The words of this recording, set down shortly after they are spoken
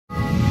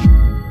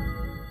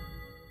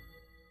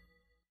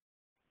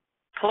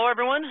Hello,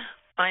 everyone.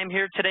 I am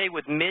here today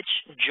with Mitch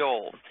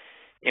Joel.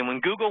 And when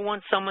Google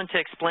wants someone to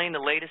explain the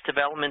latest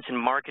developments in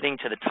marketing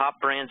to the top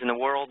brands in the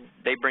world,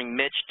 they bring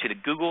Mitch to the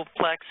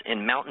Googleplex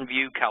in Mountain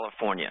View,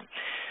 California.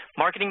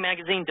 Marketing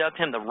Magazine dubbed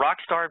him the rock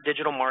star of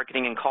digital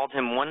marketing and called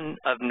him one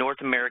of North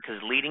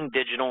America's leading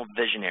digital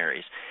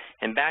visionaries.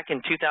 And back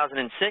in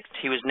 2006,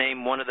 he was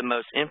named one of the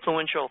most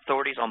influential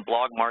authorities on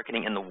blog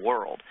marketing in the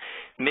world.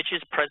 Mitch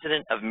is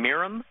president of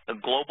Mirum, a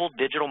global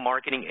digital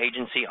marketing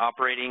agency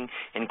operating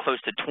in close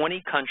to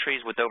 20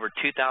 countries with over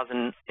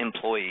 2,000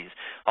 employees,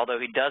 although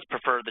he does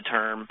prefer the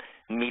term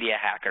media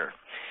hacker.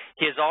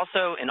 He is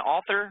also an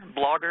author,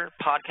 blogger,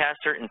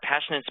 podcaster, and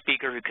passionate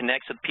speaker who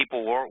connects with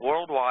people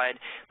worldwide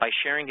by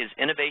sharing his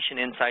innovation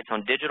insights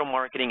on digital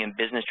marketing and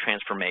business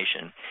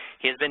transformation.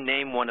 He has been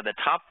named one of the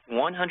top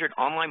 100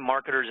 online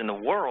marketers in the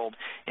world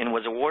and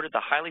was awarded the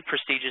highly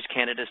prestigious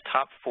Canada's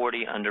Top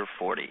 40 Under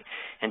 40.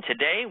 And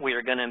today we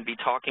are going to be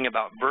talking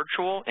about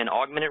virtual and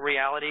augmented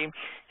reality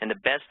and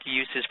the best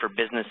uses for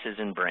businesses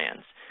and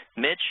brands.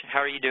 Mitch, how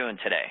are you doing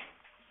today?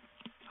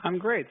 I'm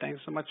great.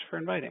 Thanks so much for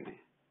inviting me.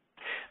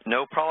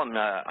 No problem.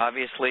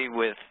 Obviously,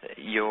 with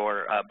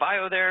your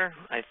bio there,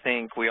 I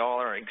think we all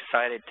are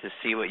excited to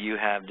see what you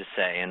have to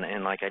say.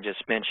 And like I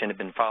just mentioned, I've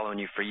been following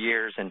you for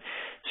years and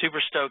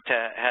super stoked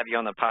to have you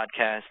on the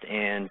podcast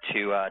and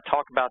to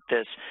talk about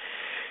this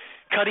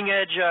cutting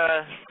edge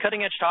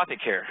topic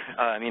here.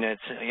 I mean,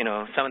 it's, you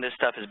know, some of this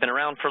stuff has been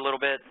around for a little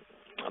bit,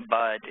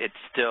 but it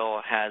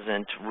still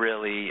hasn't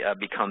really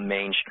become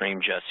mainstream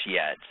just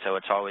yet. So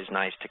it's always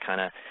nice to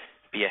kind of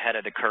be ahead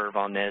of the curve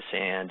on this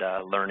and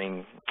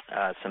learning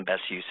some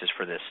best uses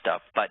for this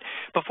stuff. But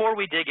before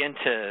we dig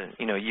into,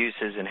 you know,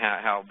 uses and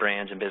how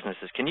brands and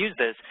businesses can use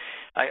this,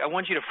 I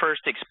want you to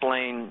first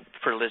explain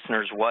for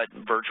listeners what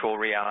virtual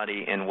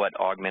reality and what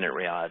augmented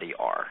reality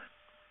are.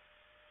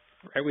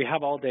 Right, we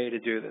have all day to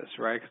do this,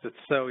 right? Because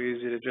it's so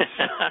easy to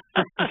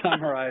just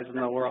summarize in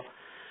the world.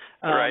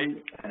 Right.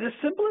 The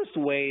simplest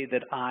way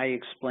that I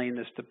explain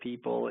this to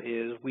people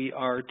is we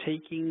are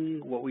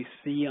taking what we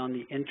see on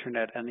the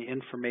internet and the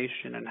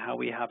information and how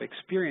we have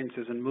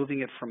experiences and moving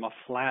it from a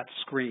flat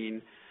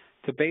screen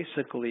to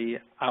basically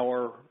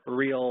our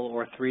real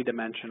or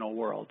three-dimensional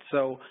world.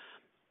 So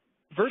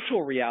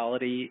virtual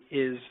reality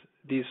is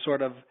these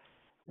sort of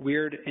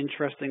weird,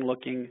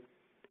 interesting-looking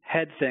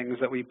head things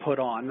that we put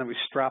on, that we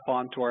strap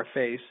onto our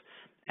face.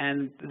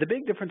 And the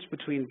big difference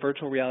between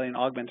virtual reality and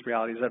augmented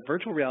reality is that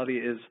virtual reality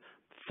is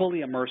fully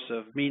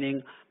immersive,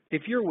 meaning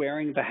if you're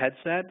wearing the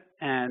headset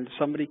and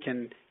somebody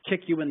can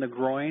kick you in the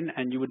groin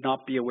and you would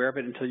not be aware of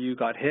it until you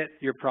got hit,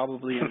 you're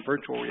probably in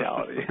virtual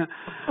reality.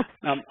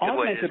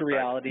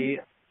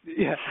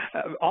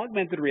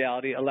 Augmented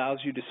reality allows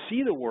you to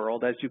see the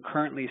world as you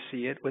currently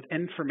see it with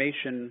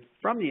information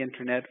from the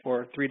internet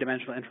or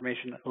three-dimensional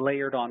information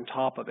layered on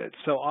top of it.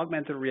 So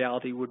augmented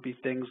reality would be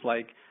things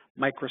like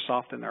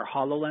Microsoft and their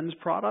HoloLens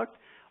product,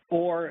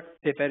 or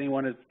if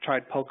anyone has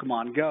tried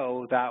Pokemon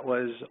Go, that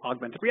was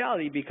augmented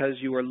reality because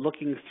you were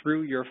looking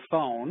through your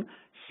phone,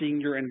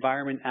 seeing your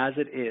environment as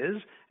it is,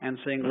 and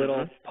seeing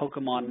little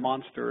Pokemon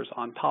monsters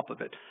on top of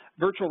it.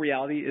 Virtual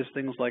reality is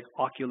things like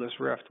Oculus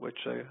Rift, which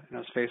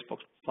is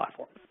Facebook's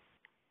platform.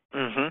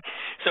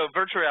 So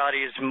virtual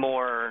reality is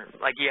more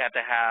like you have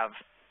to have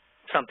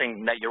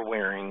something that you're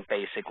wearing,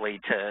 basically,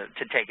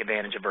 to take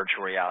advantage of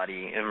virtual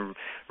reality, and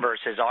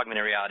versus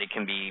augmented reality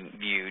can be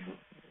viewed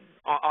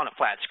on a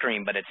flat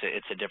screen, but it's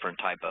a different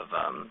type of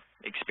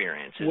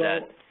experience. Is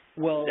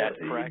that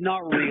correct?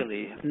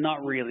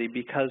 Not really,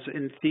 because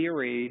in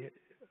theory,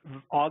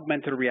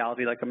 augmented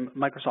reality, like a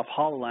Microsoft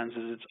HoloLens,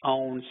 is its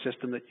own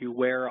system that you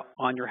wear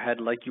on your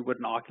head like you would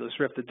an Oculus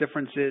Rift. The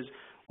difference is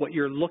what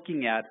you're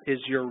looking at is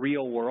your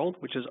real world,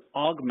 which is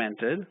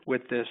augmented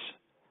with this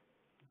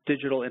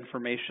digital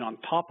information on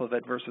top of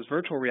it, versus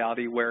virtual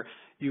reality where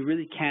you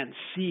really can't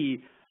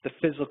see the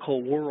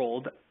physical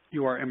world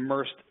you are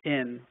immersed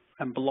in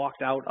and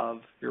blocked out of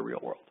your real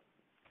world.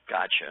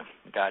 Gotcha.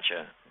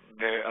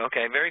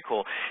 Very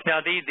cool. Now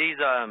these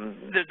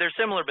they're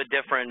similar but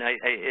different.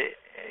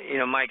 You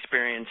know, my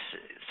experience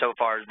so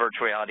far is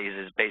virtual reality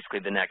is basically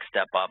the next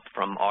step up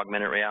from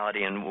augmented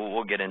reality, and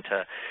we'll get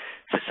into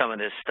some of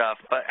this stuff.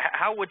 But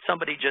how would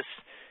somebody just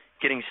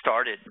getting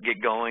started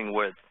get going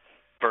with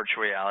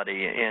virtual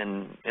reality,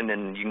 and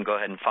then you can go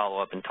ahead and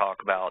follow up and talk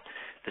about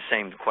the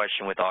same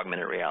question with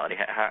augmented reality.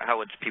 How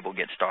would people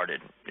get started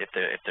if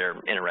they're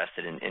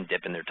interested in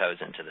dipping their toes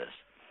into this?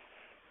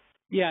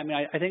 Yeah, I mean,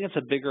 I think it's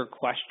a bigger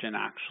question,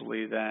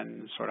 actually,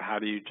 than sort of how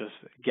do you just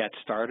get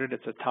started.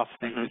 It's a tough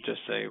thing to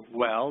just say,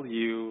 well,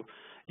 you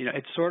know,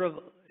 it's sort of,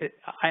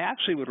 I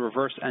actually would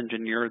reverse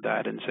engineer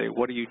that and say,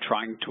 what are you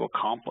trying to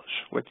accomplish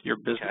with your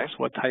business? Okay.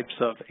 What types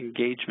of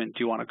engagement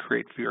do you want to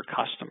create for your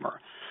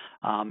customer?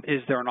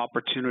 Is there an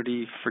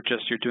opportunity for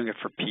just you're doing it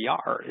for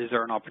PR? Is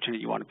there an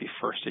opportunity you want to be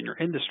first in your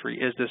industry?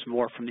 Is this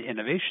more from the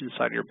innovation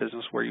side of your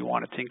business where you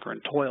want to tinker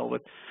and toil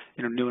with,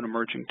 you know, new and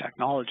emerging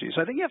technologies?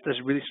 So I think you have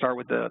to really start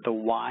with the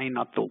why,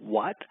 not the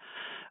what.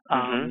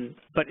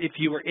 But if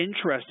you are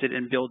interested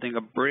in building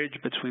a bridge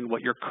between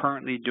what you're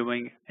currently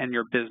doing and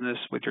your business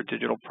with your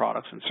digital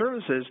products and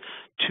services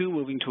to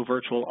moving to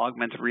virtual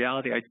augmented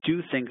reality, I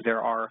do think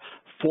there are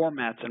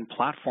formats and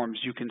platforms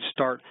you can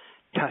start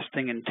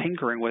testing and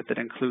tinkering with that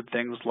include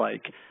things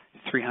like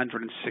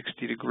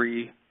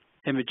 360-degree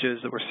images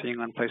that we're seeing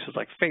on places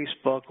like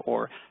Facebook,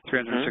 or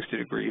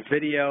 360-degree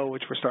video,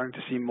 which we're starting to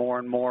see more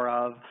and more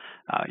of.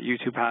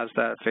 YouTube has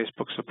that.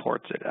 Facebook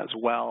supports it as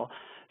well.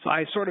 So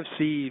I sort of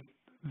see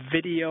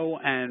video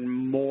and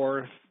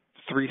more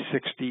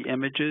 360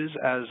 images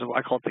as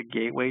I call it the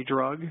gateway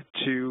drug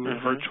to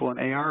virtual and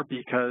AR,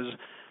 because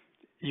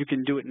you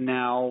can do it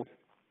now,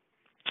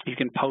 you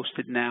can post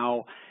it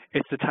now.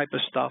 It's the type of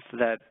stuff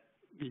that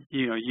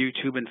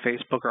YouTube and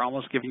Facebook are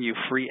almost giving you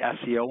free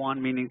SEO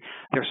on, meaning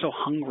they're so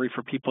hungry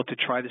for people to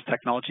try this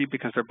technology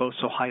because they're both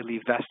so highly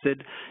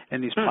vested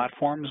in these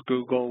platforms,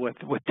 Google with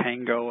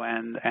Tango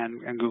and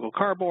Google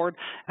Cardboard,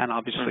 and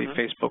obviously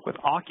Facebook with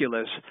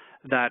Oculus,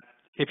 that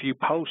if you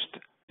post,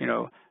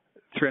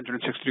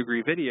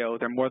 360-degree video,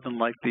 they're more than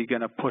likely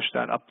going to push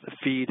that up the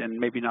feed and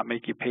maybe not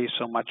make you pay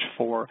so much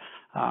for,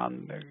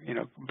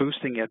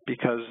 boosting it,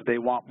 because they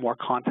want more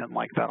content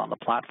like that on the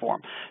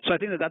platform. So I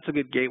think that that's a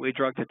good gateway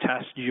drug to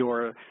test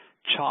your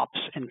chops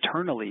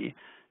internally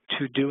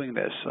to doing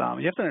this.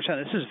 You have to understand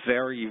this is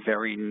very,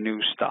 very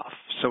new stuff.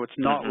 So it's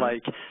not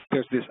like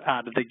there's this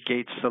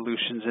out-of-the-gate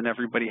solutions and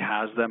everybody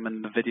has them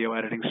and the video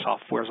editing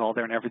software is all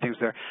there and everything's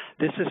there.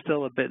 This is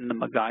still a bit in the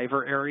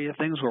MacGyver area of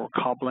things where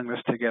we're cobbling this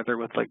together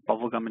with like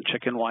bubblegum and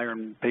chicken wire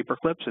and paper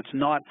clips. It's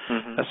not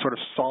a sort of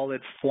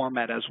solid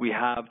format as we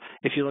have.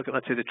 If you look at,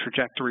 let's say, the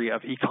trajectory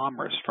of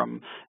e-commerce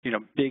from,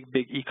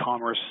 big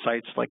e-commerce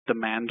sites like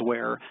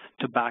Demandware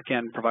to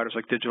back-end providers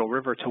like Digital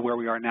River to where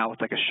we are now with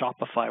like a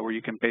Shopify where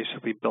you can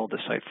basically build a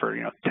site for,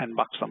 $10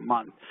 a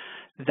month.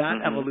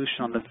 That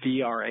evolution on the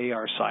VR,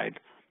 AR side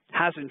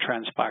hasn't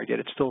transpired yet.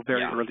 It's still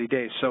very early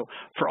days. So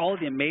for all of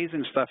the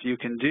amazing stuff you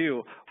can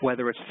do,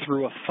 whether it's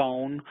through a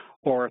phone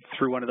or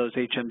through one of those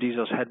HMDs,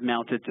 those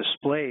head-mounted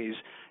displays,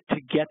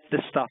 to get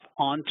this stuff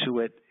onto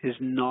it is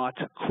not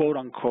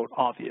quote-unquote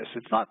obvious.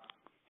 It's not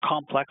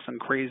complex and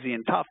crazy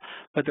and tough,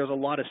 but there's a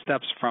lot of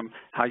steps from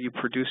how you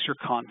produce your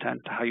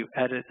content to how you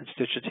edit and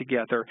stitch it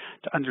together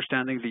to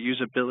understanding the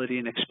usability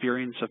and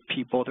experience of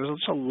people. There's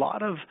just a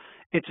lot of,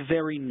 it's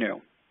very new.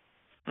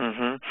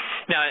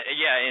 Now,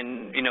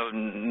 and,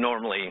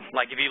 normally,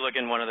 like if you look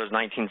in one of those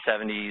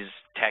 1970s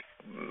tech,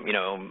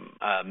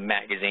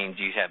 magazines,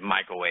 you have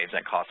microwaves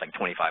that cost like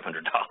 $2,500,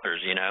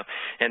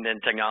 and then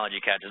technology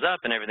catches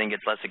up and everything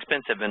gets less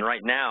expensive. And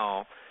right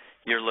now,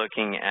 you're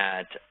looking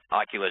at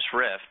Oculus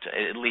Rift,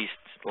 at least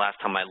last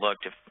time I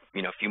looked, a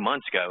few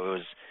months ago, it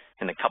was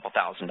in a couple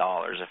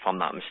 $1,000s, if I'm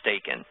not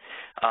mistaken.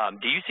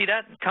 Do you see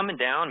that coming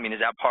down? I mean, is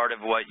that part of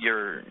what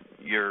you're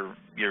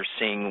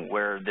seeing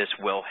where this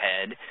will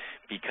head?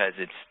 Because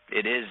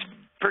it is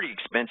pretty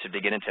expensive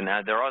to get into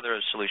now. There are other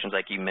solutions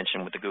like you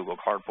mentioned with the Google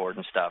Cardboard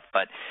and stuff,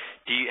 but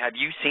have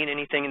you seen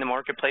anything in the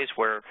marketplace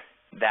where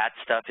that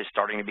stuff is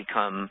starting to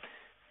become,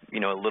 a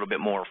little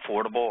bit more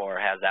affordable, or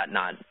has that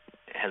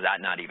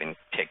not even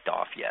ticked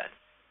off yet?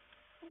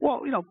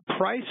 Well,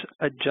 price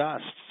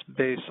adjusts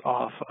based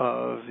off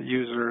of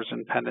users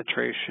and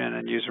penetration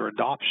and user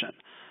adoption.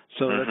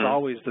 So that's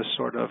always the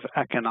sort of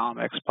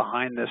economics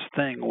behind this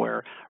thing,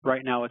 where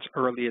right now it's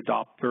early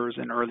adopters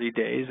in early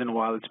days, and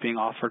while it's being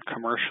offered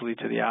commercially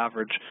to the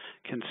average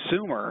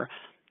consumer,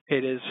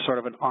 it is sort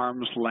of an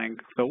arm's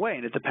length away,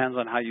 and it depends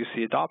on how you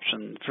see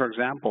adoption. For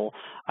example,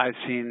 I've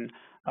seen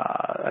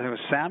I think it was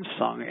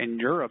Samsung in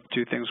Europe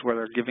do things where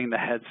they're giving the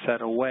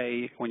headset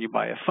away when you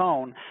buy a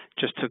phone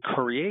just to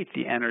create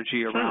the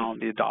energy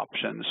around the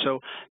adoption. So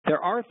there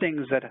are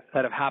things that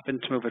have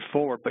happened to move it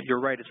forward, but you're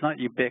right, it's not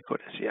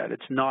ubiquitous yet.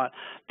 It's not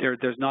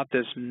there's not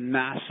this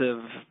massive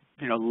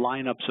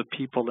lineups of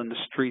people in the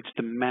streets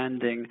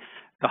demanding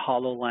the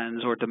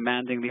HoloLens or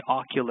demanding the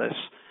Oculus,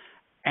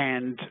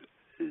 and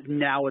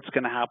now what's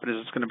going to happen is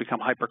it's going to become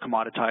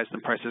hyper-commoditized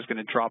and prices are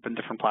going to drop and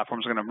different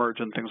platforms are going to merge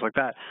and things like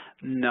that.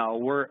 No,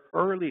 we're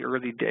early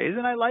days,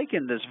 and I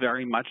liken this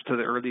very much to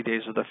the early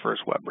days of the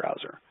first web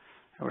browser.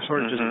 And we're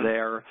sort of just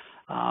there.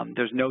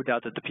 There's no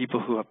doubt that the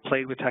people who have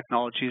played with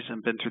technologies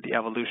and been through the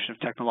evolution of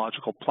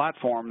technological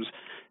platforms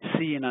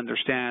see and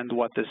understand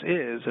what this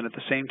is, and at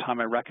the same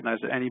time I recognize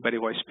that anybody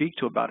who I speak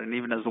to about it, and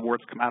even as the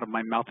words come out of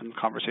my mouth in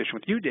conversation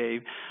with you,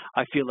 Dave,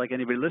 I feel like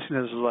anybody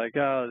listening to this is like,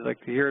 oh, like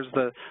here's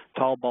the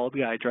tall, bald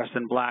guy dressed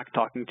in black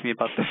talking to me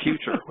about the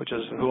future, which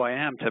is who I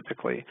am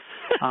typically.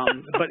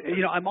 But,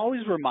 I'm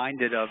always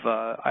reminded of,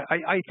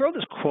 I throw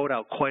this quote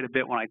out quite a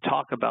bit when I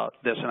talk about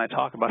this, and I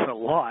talk about it a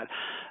lot.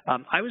 I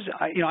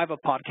have a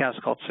podcast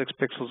called 6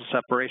 Pixels of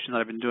Separation that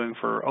I've been doing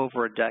for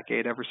over a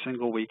decade every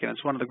single week, and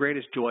it's one of the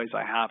greatest joys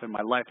I have in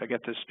my life. I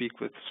get to speak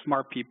with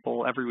smart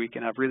people every week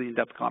and have really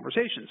in-depth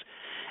conversations.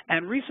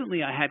 And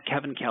recently I had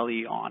Kevin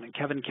Kelly on, and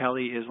Kevin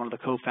Kelly is one of the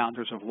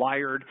co-founders of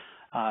Wired.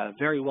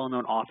 Very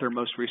well-known author,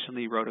 most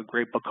recently wrote a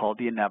great book called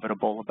The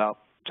Inevitable about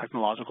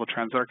technological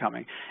trends that are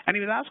coming. And he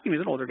was asking me,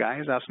 he's an older guy, he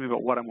was asking me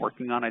about what I'm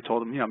working on. I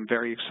told him, I'm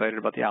very excited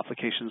about the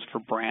applications for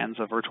brands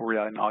of virtual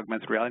reality and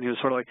augmented reality. And he was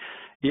sort of like,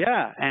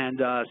 yeah, and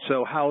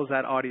so how's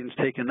that audience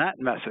taking that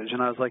message?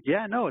 And I was like,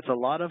 yeah, no, it's a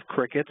lot of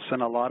crickets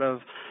and a lot of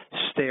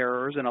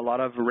stares and a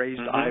lot of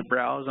raised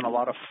eyebrows and a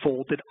lot of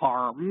folded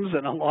arms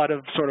and a lot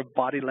of sort of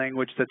body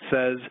language that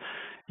says,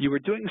 you were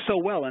doing so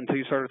well until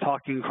you started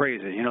talking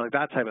crazy, like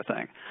that type of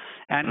thing.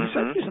 And he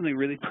said to me something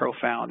really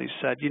profound. He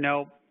said,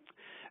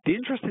 the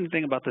interesting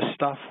thing about the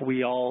stuff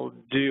we all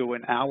do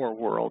in our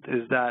world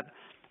is that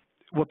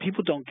what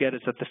people don't get is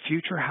that the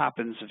future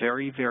happens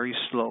very, very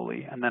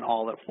slowly and then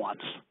all at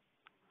once.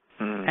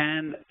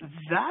 And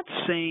that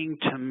saying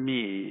to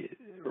me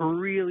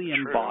really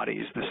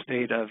embodies the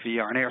state of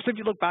VR and AR. So if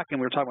you look back, and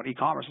we were talking about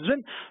e-commerce, it's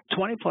been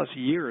 20-plus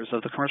years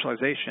of the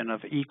commercialization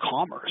of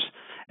e-commerce,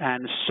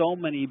 and so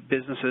many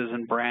businesses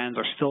and brands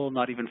are still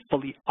not even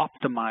fully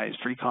optimized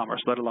for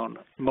e-commerce, let alone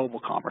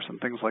mobile commerce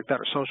and things like that,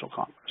 or social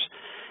commerce.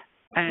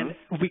 And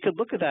we could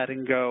look at that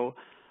and go,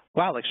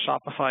 wow, like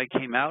Shopify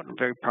came out. I'm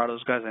very proud of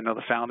those guys. I know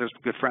the founders,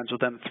 good friends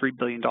with them, $3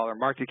 billion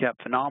market cap,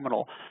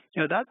 phenomenal.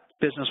 That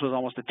business was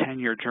almost a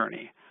 10-year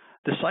journey.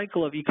 The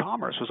cycle of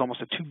e-commerce was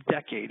almost a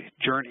 2-decade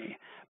journey.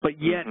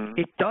 But yet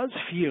it does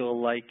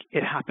feel like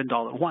it happened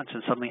all at once,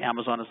 and suddenly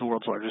Amazon is the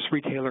world's largest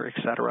retailer, et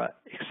cetera,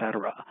 et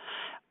cetera.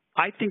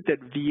 I think that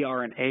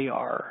VR and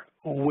AR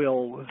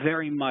will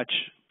very much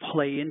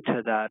play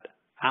into that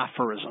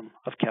aphorism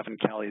of Kevin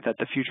Kelly, that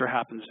the future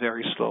happens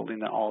very slowly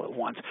and then all at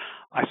once.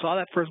 I saw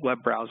that first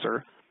web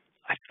browser.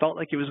 I felt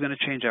like it was going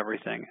to change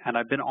everything, and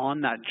I've been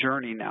on that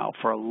journey now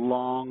for a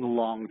long,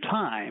 long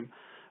time,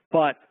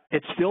 but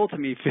it still, to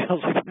me,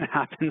 feels like it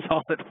happens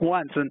all at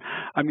once, and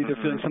I'm either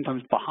feeling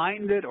sometimes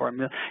behind it or,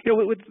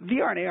 with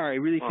VR and AR, I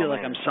really feel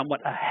like I'm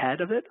somewhat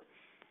ahead of it,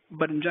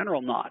 but in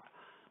general, not.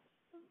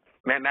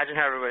 Man, imagine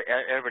how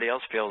everybody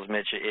else feels,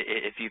 Mitch,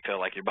 if you feel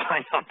like you're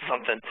behind on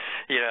something,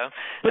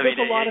 But there's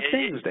a lot of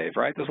things, Dave,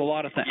 right? There's a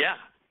lot of things. Yeah.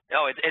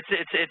 Oh, it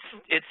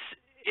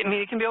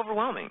can be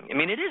overwhelming.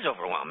 It is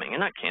overwhelming,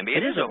 and that can be.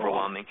 It is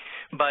overwhelming.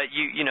 But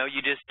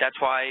that's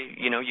why,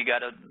 you got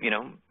to,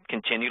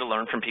 continue to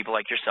learn from people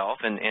like yourself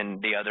and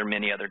the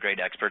many other great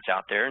experts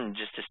out there, and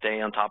just to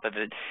stay on top of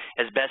it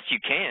as best you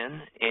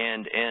can,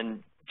 and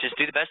just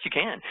do the best you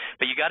can.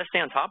 But you got to stay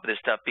on top of this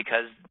stuff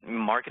because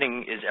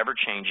marketing is ever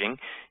changing,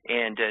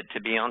 and to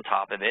be on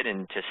top of it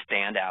and to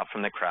stand out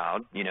from the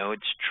crowd,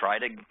 it's try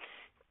to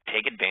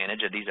take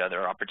advantage of these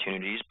other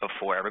opportunities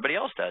before everybody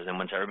else does. And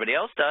once everybody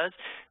else does,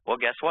 well,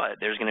 guess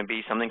what? There's going to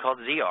be something called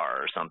ZR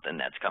or something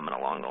that's coming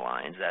along the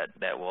lines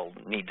that we'll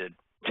need to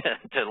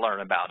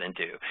learn about and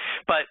do.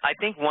 But I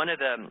think one of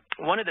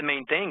the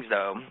main things,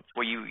 though,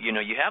 where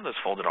you have those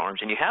folded arms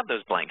and you have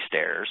those blank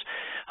stares,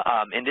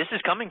 and this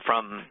is coming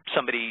from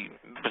somebody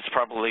that's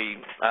probably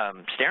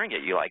staring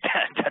at you like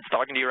that, that's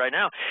talking to you right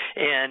now,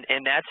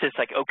 and that's just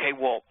like, okay,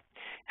 well,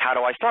 how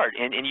do I start?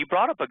 And you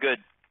brought up a good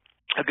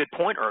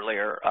point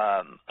earlier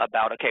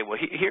about, okay, well,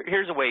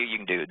 here's a way you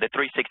can do the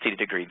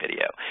 360-degree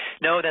video.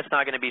 No, that's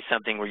not going to be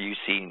something where you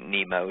see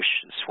Nemo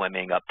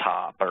swimming up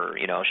top or,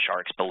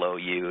 sharks below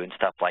you and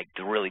stuff like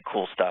the really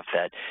cool stuff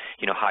that,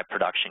 high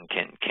production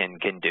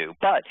can do.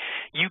 But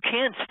you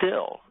can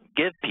still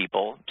give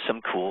people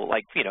some cool,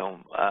 like,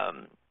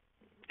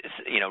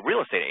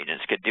 real estate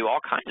agents could do all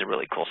kinds of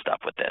really cool stuff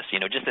with this.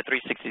 Just the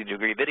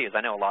 360-degree videos,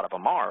 I know a lot of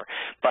them are,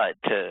 but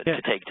to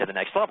take to the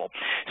next level.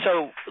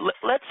 So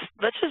let's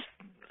just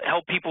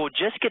help people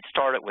just get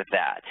started with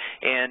that.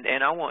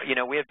 And I want,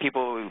 we have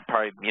people who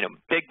probably,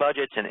 big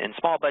budgets and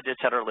small budgets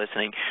that are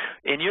listening.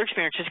 In your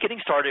experience, just getting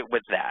started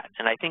with that.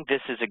 And I think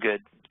this is a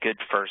good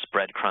first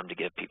breadcrumb to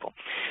give people.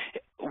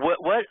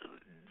 What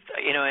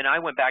and I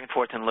went back and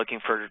forth and looking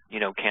for,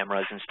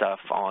 cameras and stuff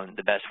on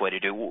the best way to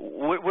do.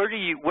 Where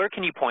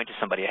can you point to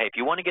somebody? Hey, if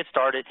you want to get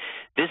started,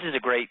 this is a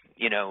great,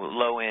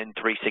 low-end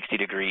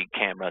 360-degree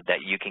camera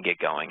that you can get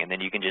going, and then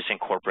you can just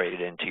incorporate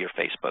it into your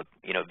Facebook,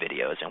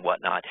 videos and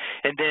whatnot,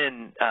 and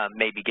then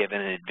maybe give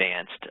an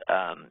advanced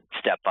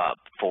step up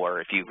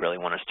for if you really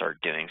want to start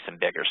doing some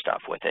bigger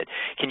stuff with it.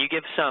 Can you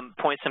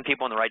point some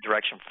people in the right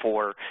direction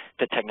for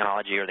the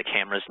technology or the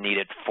cameras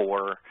needed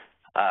for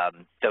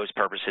those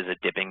purposes of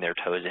dipping their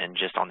toes in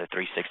just on the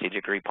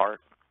 360-degree part?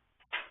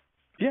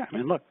 Yeah,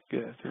 look,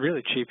 it's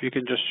really cheap. You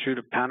can just shoot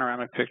a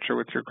panoramic picture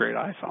with your great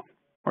iPhone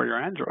or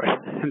your Android,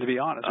 and to be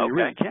honest, you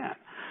really can.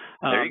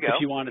 There you go. If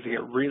you wanted to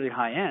get really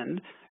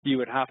high-end, you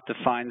would have to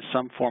find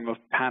some form of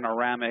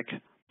panoramic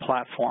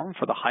platform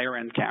for the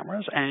higher-end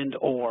cameras and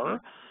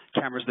or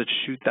cameras that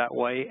shoot that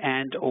way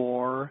and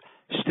or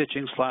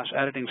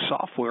stitching/editing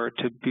software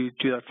to do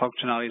that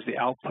functionality as the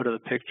output of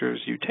the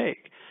pictures you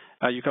take.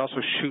 You can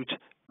also shoot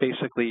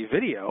basically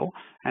video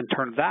and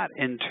turn that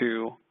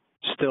into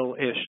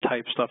still-ish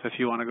type stuff if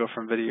you want to go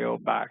from video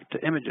back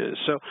to images.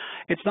 So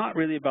it's not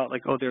really about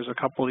like, oh, there's a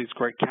couple of these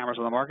great cameras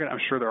on the market. I'm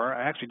sure there are.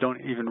 I actually don't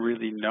even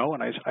really know,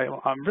 and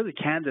I'm really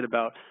candid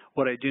about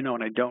what I do know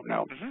and I don't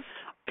know.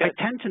 I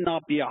tend to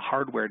not be a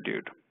hardware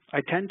dude.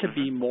 I tend to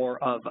be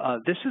more of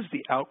this is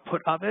the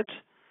output of it,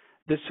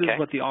 this is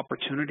what the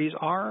opportunities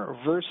are,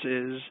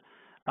 versus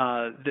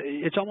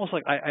it's almost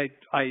like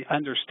I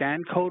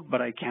understand code,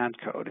 but I can't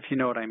code, if you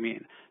know what I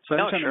mean. So I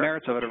understand the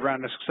merits of it. I've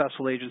run a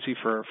successful agency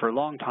for a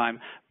long time,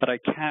 but I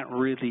can't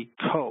really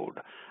code.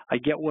 I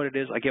get what it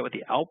is. I get what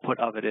the output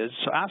of it is.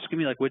 So asking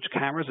me, like, which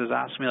cameras is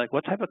asking me, like,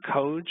 what type of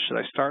code should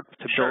I start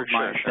to build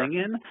my thing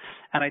in?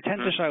 And I tend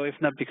to shy away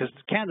from that because,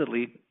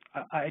 candidly,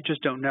 I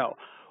just don't know.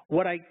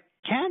 What I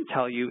can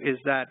tell you is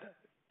that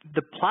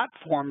the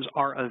platforms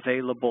are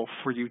available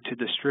for you to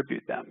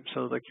distribute them.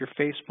 So like your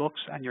Facebooks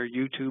and your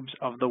YouTubes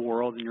of the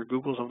world and your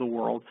Googles of the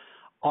world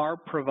are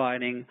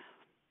providing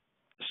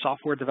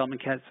software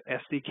development kits,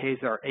 SDKs,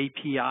 there are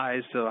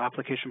APIs, so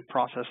application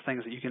process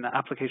things that you can,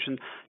 application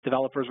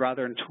developers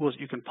rather, and tools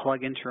that you can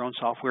plug into your own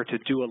software to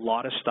do a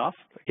lot of stuff,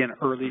 again,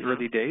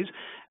 early days.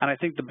 And I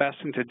think the best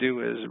thing to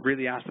do is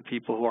really ask the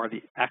people who are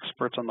the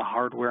experts on the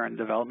hardware and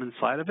development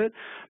side of it.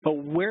 But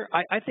where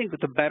I think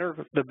the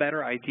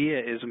better idea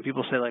is when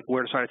people say, like,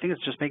 where to start, I think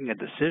it's just making a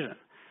decision.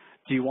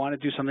 Do you want to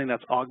do something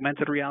that's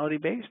augmented reality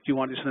based? Do you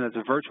want to do something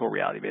that's virtual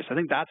reality based? I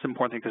think that's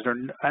important because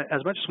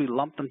as much as we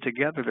lump them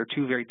together, they're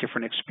two very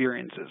different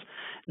experiences.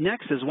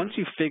 Next is once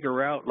you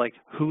figure out, like,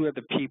 who are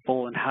the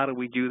people and how do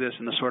we do this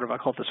and the sort of, I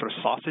call it the sort of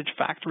sausage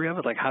factory of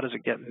it, like how does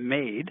it get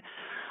made?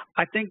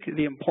 I think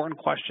the important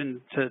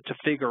question to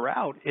figure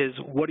out is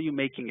what are you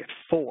making it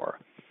for?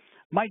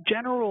 My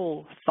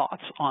general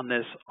thoughts on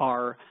this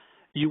are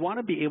you want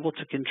to be able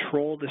to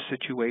control the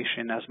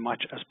situation as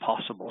much as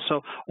possible.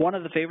 So one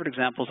of the favorite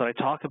examples that I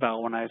talk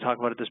about when I talk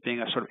about this being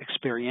a sort of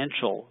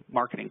experiential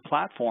marketing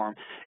platform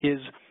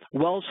is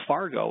Wells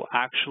Fargo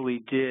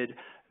actually did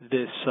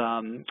this,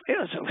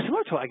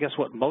 similar to, I guess,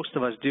 what most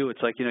of us do.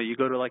 It's like, you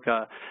go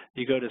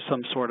to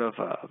some sort of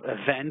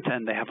event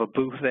and they have a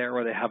booth there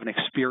or they have an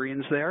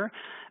experience there.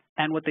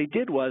 And what they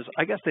did was,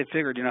 I guess they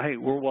figured, hey,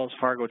 we're Wells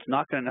Fargo. It's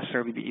not going to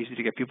necessarily be easy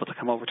to get people to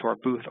come over to our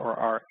booth or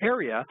our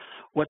area.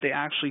 What they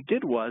actually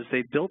did was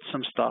they built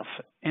some stuff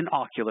in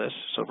Oculus,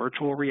 so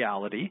virtual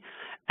reality.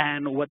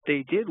 And what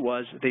they did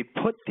was they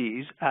put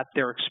these at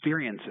their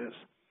experiences.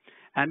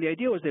 And the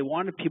idea was they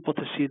wanted people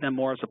to see them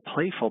more as a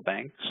playful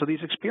bank. So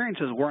these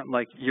experiences weren't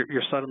like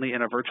you're suddenly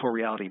in a virtual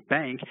reality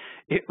bank.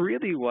 It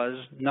really was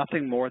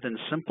nothing more than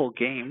simple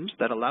games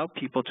that allowed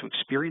people to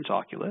experience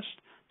Oculus,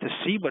 to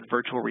see what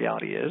virtual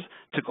reality is,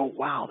 to go,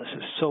 wow, this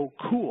is so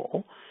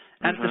cool.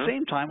 And at the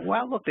same time,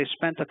 well, look, they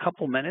spent a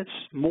couple minutes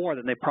more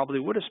than they probably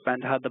would have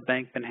spent had the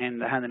bank been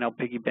handing out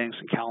piggy banks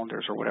and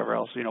calendars or whatever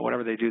else,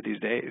 whatever they do these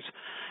days.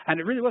 And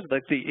it really was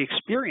like the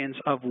experience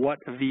of what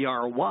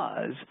VR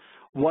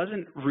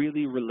wasn't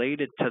really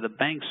related to the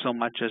bank so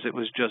much as it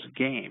was just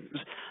games.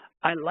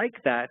 I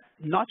like that,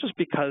 not just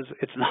because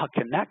it's not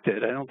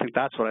connected. I don't think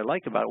that's what I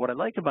like about it. What I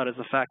like about it is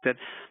the fact that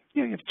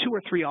you have 2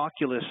 or 3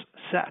 Oculus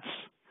sets.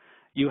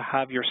 You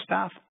have your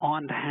staff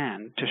on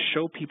hand to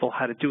show people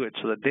how to do it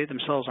so that they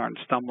themselves aren't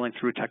stumbling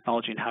through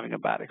technology and having a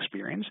bad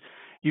experience.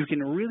 You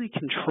can really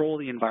control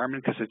the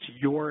environment because it's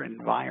your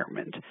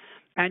environment.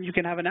 And you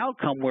can have an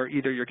outcome where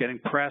either you're getting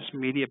press,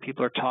 media,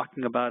 people are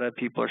talking about it,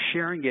 people are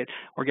sharing it,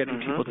 or getting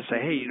people to say,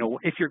 hey,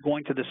 if you're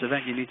going to this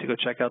event, you need to go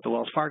check out the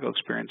Wells Fargo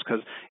experience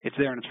because it's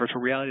there and it's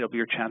virtual reality. It'll be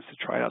your chance to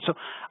try it out. So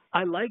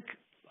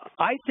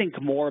I think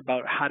more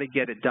about how to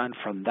get it done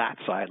from that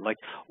side, like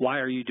why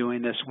are you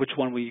doing this, which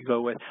one will you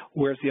go with,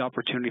 where's the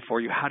opportunity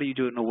for you, how do you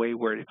do it in a way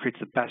where it creates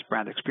the best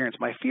brand experience.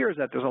 My fear is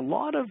that there's a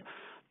lot of,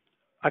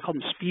 I call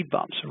them speed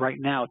bumps right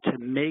now to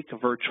make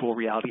virtual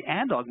reality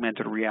and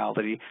augmented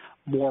reality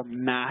more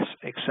mass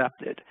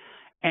accepted.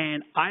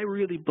 And I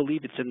really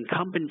believe it's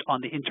incumbent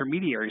on the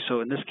intermediary, so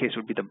in this case it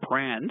would be the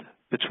brand,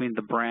 between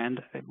the brand,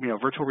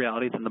 virtual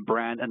reality, then the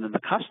brand, and then the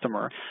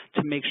customer,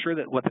 to make sure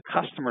that what the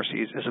customer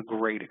sees is a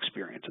great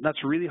experience. And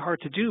that's really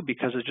hard to do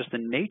because of just the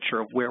nature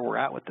of where we're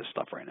at with this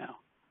stuff right now.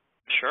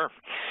 Sure.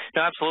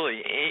 No,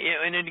 absolutely.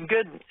 And in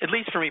good, at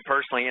least for me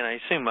personally, and I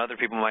assume other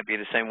people might be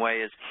the same way,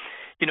 is,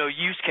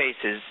 use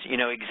cases,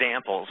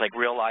 examples, like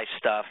real life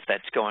stuff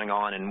that's going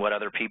on and what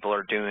other people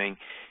are doing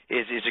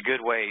is a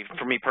good way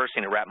for me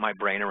personally to wrap my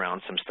brain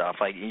around some stuff.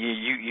 Like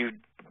you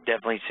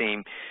definitely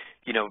seem,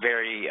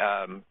 very,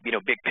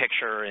 big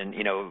picture and,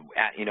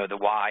 the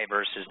why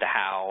versus the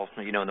how,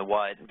 and the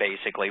what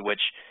basically,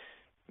 which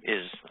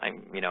is,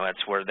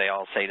 that's where they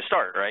all say to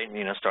start, right?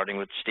 Starting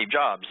with Steve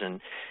Jobs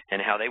and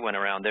how they went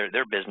around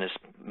their business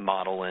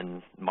model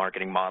and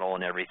marketing model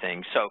and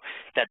everything. So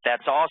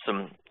that's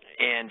awesome.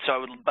 And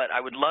so I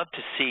would love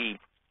to see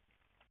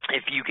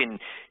if you can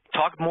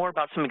talk more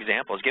about some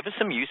examples. Give us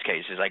some use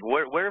cases. Like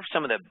where are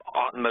some of the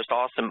most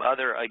awesome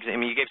other,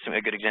 you gave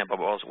a good example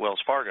of Wells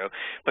Fargo,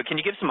 but can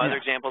you give some other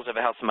examples of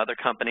how some other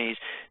companies,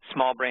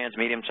 small brands,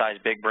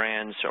 medium-sized, big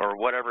brands, or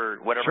whatever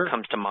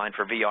comes to mind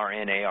for VR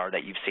and AR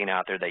that you've seen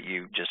out there that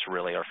you just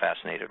really are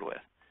fascinated with?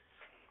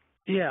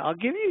 Yeah, I'll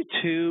give you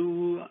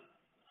 2.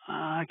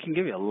 I can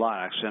give you a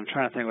lot, actually. I'm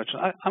trying to think which.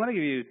 I'm going to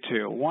give you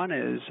 2. One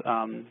is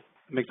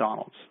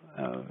McDonald's.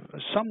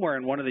 Somewhere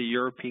in one of the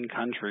European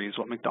countries,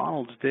 what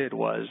McDonald's did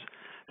was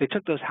they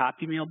took those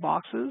Happy Meal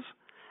boxes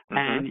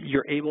and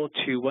you're able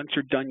to, once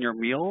you're done your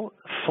meal,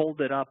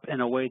 fold it up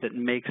in a way that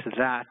makes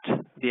that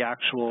the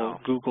actual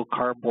Google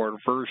Cardboard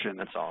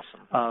version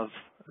of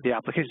the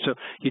application. So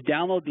you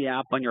download the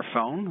app on your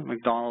phone,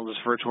 McDonald's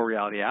virtual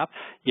reality app,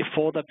 you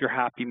fold up your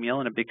Happy Meal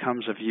and it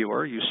becomes a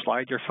viewer, you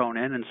slide your phone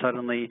in and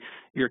suddenly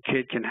your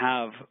kid can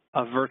have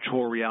a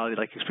virtual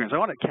reality-like experience. I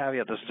want to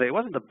caveat this and say it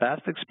wasn't the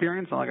best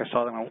experience, not like I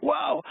saw them and went,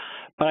 whoa,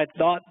 but I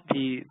thought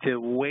the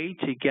way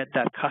to get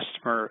that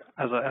customer,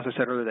 as I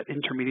said earlier, that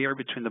intermediary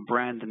between the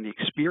brand and the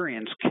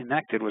experience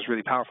connected was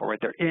really powerful, right?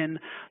 They're in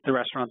the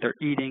restaurant, they're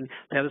eating,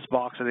 they have this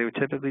box that they would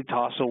typically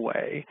toss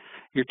away.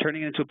 You're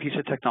turning it into a piece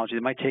of technology.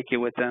 They might take it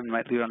with them, they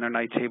might leave it on their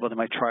night table, they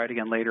might try it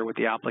again later with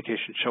the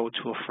application, show it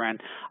to a friend.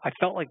 I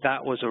felt like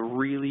that was a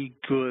really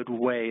good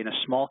way, in a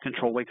small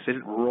control way, because they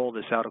didn't roll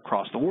this out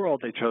across the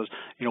world. They chose,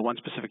 one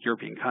specific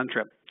European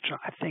country.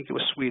 I think it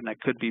was Sweden. I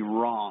could be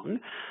wrong.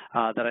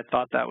 That I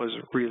thought that was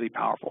really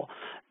powerful.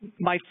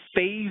 My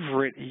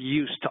favorite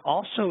use to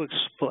also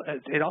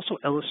it also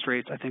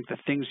illustrates, I think, the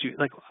things you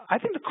like. I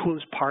think the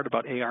coolest part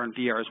about AR and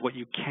VR is what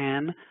you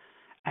can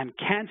and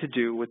can't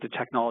do with the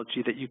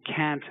technology that you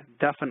can't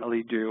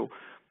definitely do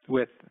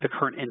with the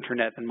current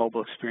internet and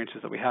mobile experiences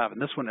that we have, and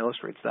this one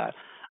illustrates that.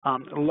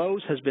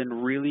 Lowe's has been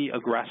really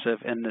aggressive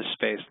in this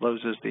space.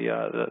 Lowe's is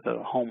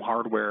the home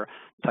hardware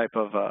type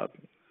of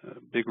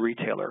big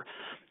retailer.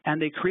 And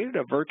they created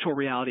a virtual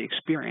reality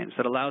experience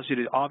that allows you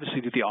to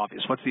obviously do the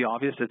obvious. What's the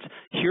obvious? It's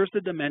here's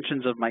the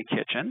dimensions of my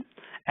kitchen,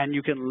 and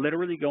you can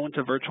literally go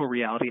into virtual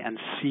reality and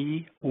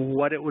see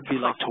what it would be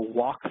like to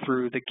walk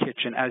through the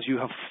kitchen as you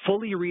have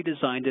fully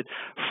redesigned it,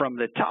 from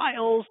the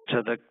tiles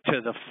to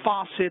the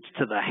faucets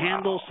to the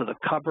handles to the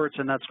cupboards,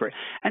 and that's great.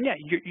 And yeah,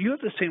 you have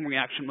the same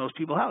reaction most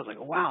people have. It's like,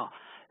 wow,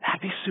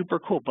 that'd be super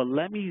cool, but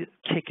let me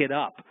kick it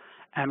up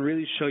and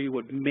really show you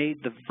what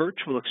made the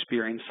virtual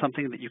experience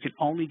something that you can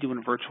only do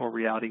in virtual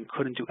reality and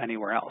couldn't do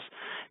anywhere else.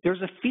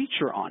 There's a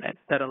feature on it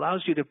that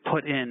allows you to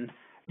put in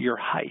your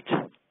height.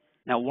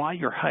 Now, why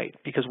your height?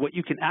 Because what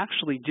you can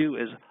actually do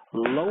is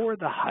lower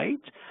the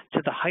height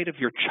to the height of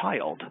your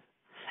child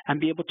and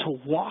be able to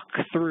walk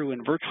through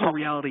in virtual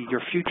reality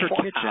your future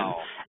kitchen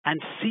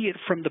and see it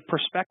from the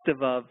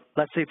perspective of,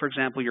 let's say, for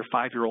example, your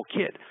 5-year-old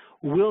kid.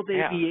 Will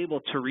they be able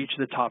to reach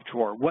the top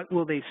drawer? What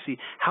will they see?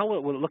 How will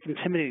it look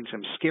intimidating to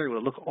them, scary? Will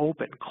it look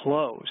open,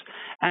 closed?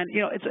 And,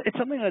 it's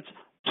something that's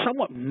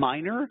somewhat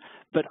minor,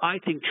 but I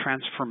think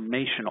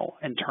transformational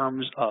in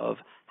terms of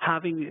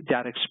having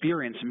that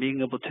experience and being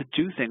able to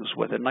do things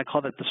with it. And I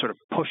call that the sort of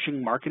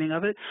pushing marketing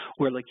of it,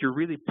 where like you're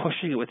really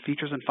pushing it with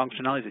features and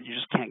functionalities that you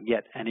just can't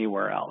get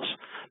anywhere else.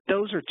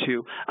 Those are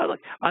two.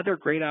 Other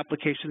great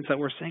applications that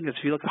we're seeing is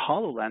if you look at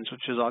HoloLens,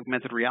 which is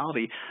augmented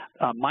reality,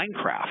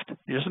 Minecraft.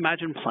 You just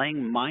imagine playing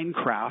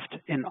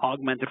Minecraft in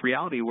augmented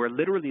reality, where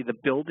literally the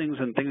buildings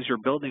and things you're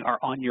building are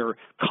on your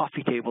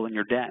coffee table in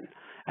your den.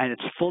 And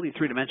it's fully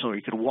three-dimensional, where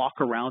you could walk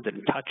around it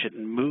and touch it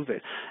and move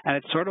it. And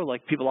it's sort of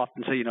like people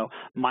often say,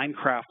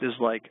 Minecraft is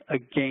like a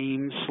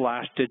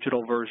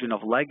game/digital version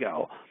of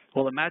Lego.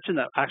 Well, imagine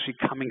that actually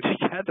coming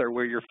together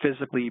where you're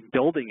physically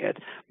building it,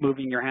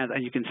 moving your hands,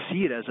 and you can see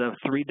it as a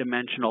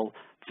three-dimensional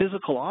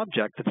physical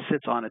object that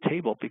sits on a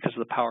table because of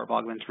the power of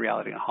augmented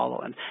reality and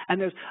HoloLens.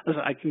 And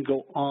I can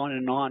go on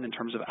and on in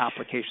terms of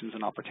applications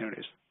and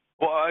opportunities.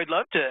 Well, I'd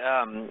love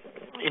to,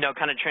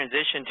 kind of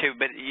transition to,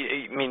 but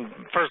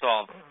first of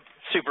all,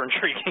 super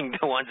intriguing,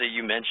 the ones that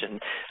you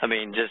mentioned.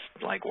 Just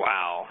like,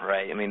 wow,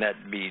 right?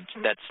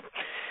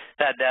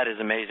 That is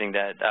amazing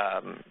that,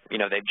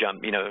 they've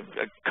jumped,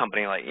 a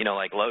company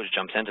like Lowe's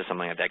jumps into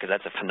something like that, because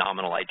that's a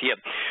phenomenal idea.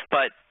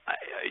 But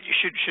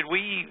should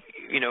we,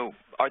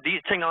 are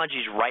these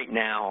technologies right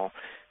now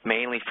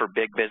mainly for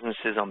big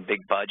businesses on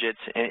big budgets?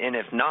 And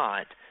if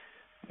not,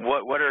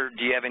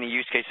 do you have any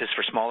use cases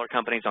for smaller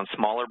companies on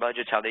smaller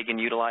budgets, how they can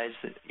utilize,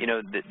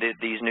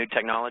 these new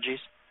technologies?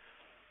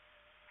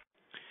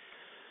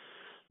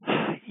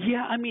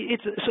 Yeah,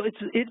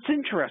 it's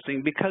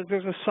interesting, because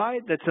there's a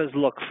side that says,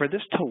 look, for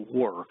this to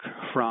work,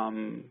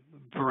 from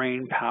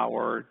brain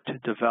power to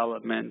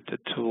development to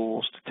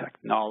tools to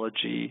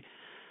technology,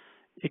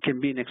 it can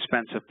be an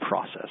expensive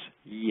process,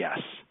 yes.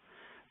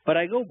 But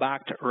I go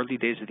back to early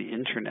days of the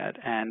internet,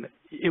 and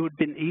it would have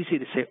been easy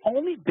to say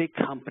only big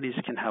companies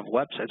can have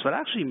websites. What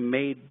actually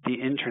made the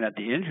internet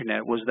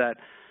was that,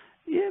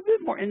 a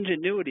bit more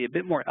ingenuity, a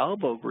bit more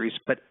elbow grease,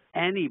 but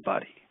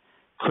anybody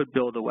could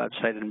build a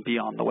website and be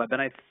on the web.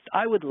 And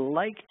I would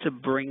like to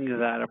bring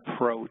that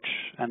approach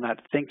and that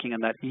thinking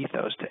and that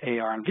ethos to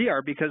AR and VR,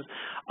 because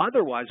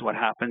otherwise what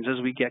happens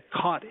is we get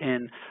caught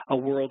in a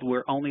world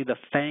where only the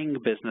FANG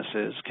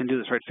businesses can do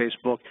this, right?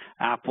 Facebook,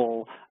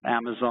 Apple,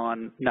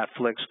 Amazon,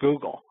 Netflix,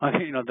 Google.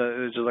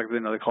 It's just like,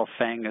 they call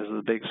FANG as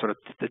the big sort of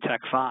the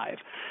Tech Five.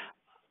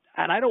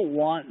 And I don't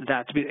want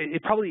that to be,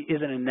 it probably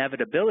is an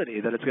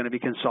inevitability that it's going to be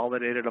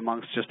consolidated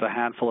amongst just a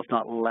handful, if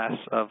not less,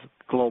 of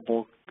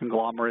global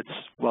conglomerates,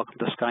 welcome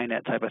to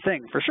Skynet type of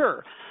thing, for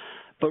sure.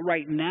 But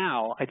right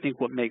now, I think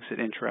what makes it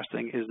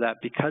interesting is that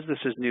because this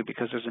is new,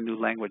 because there's a new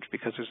language,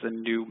 because there's a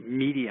new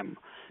medium,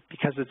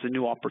 because it's a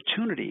new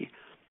opportunity,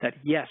 that,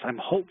 yes, I'm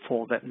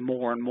hopeful that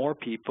more and more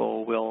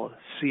people will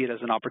see it as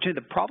an opportunity.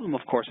 The problem,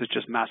 of course, is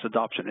just mass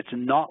adoption. It's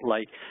not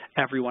like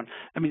everyone,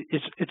 I mean,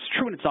 it's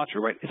true and it's not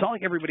true, right? It's not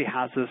like everybody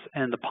has this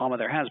in the palm of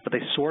their hands, but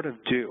they sort of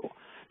do.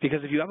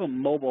 Because if you have a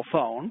mobile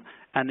phone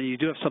and then you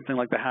do have something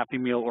like the Happy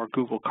Meal or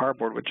Google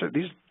Cardboard, which are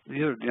these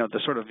are, the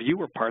sort of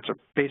viewer parts are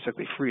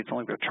basically free. It's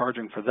only they're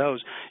charging for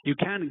those. You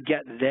can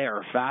get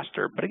there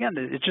faster. But again,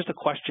 it's just a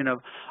question of,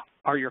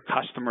 are your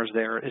customers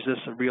there? Is this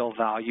a real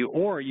value?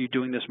 Or are you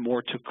doing this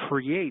more to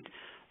create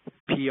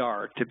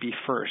PR, to be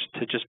first,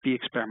 to just be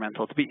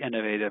experimental, to be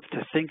innovative,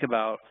 to think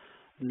about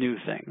new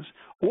things?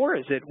 Or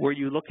is it where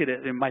you look at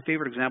it, and my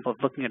favorite example of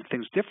looking at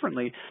things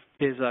differently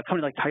is a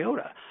company like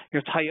Toyota.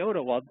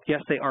 Toyota, while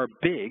yes, they are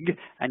big,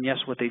 and yes,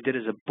 what they did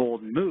is a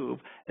bold move,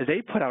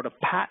 they put out a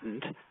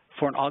patent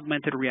for an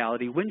augmented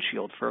reality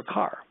windshield for a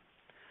car.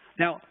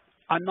 Now,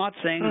 I'm not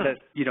saying that,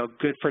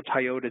 good for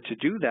Toyota to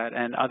do that,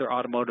 and other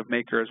automotive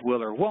makers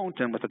will or won't,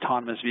 and with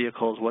autonomous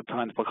vehicles, what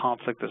kind of a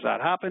conflict does that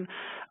happen?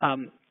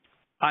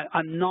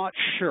 I'm not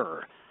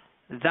sure.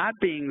 That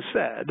being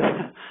said,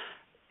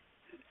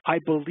 I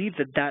believe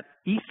that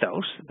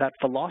ethos, that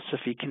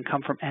philosophy can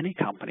come from any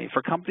company. For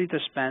a company to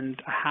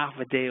spend half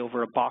a day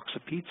over a box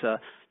of pizza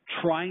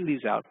trying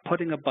these out,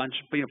 putting a bunch,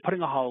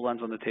 putting a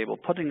HoloLens on the table,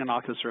 putting an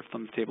Oculus Rift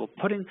on the table,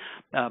 putting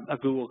a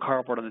Google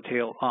Cardboard on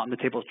the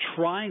table,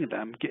 trying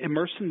them,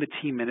 immersing the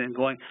team in it and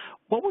going,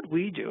 what would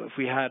we do if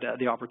we had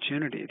the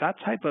opportunity? That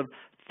type of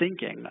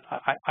thinking,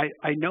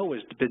 I know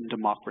has been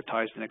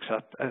democratized and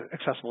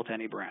accessible to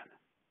any brand.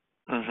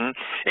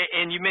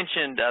 And you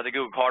mentioned the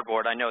Google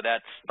Cardboard. I know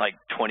that's like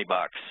 $20,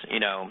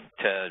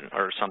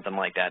 or something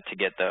like that to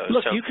get those.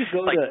 Look, so, you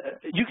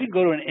could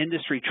go to an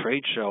industry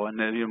trade show, and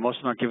most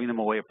of them are giving them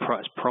away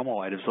as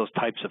promo items, those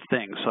types of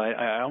things. So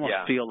I almost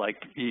feel like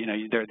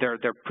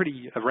they're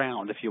pretty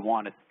around if you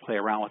want to play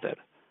around with it.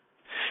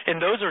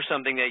 And those are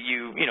something that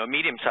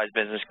medium-sized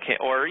business can,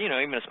 or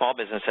even a small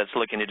business that's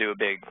looking to do a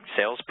big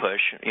sales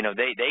push.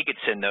 They could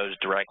send those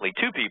directly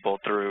to people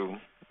through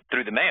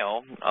the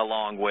mail,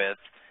 along with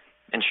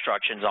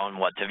instructions on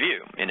what to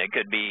view, and it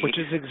could be which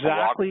is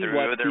exactly a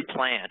walkthrough of their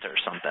plant or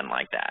something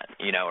like that,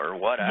 or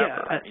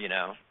whatever.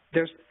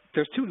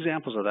 There's two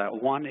examples of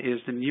that. One is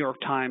the New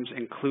York Times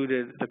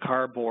included the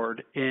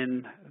cardboard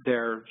in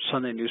their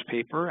Sunday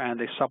newspaper, and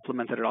they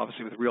supplemented it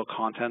obviously with real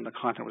content. The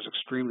content was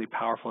extremely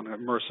powerful and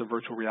immersive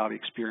virtual reality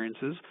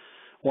experiences.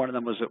 One of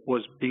them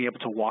was being able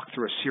to walk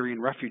through a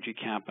Syrian refugee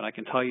camp, and I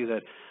can tell you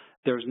that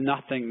there's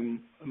nothing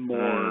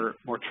more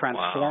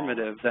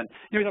transformative than,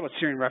 you talk about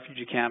Syrian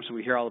refugee camps, and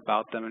we hear all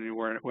about them, and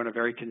we're in a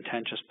very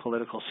contentious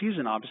political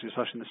season, obviously,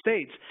 especially in the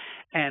States.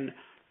 And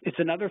it's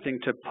another thing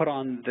to put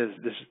on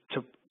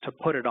to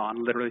put it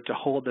on, literally to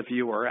hold the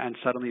viewer, and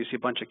suddenly you see a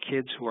bunch of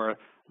kids who are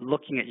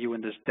looking at you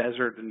in this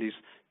desert in these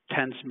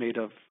tents made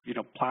of,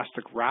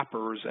 plastic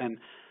wrappers. And,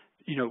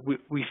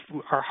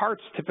 our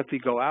hearts typically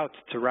go out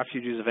to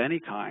refugees of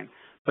any kind.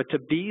 But to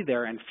be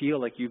there and feel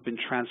like you've been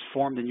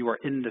transformed and you are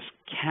in this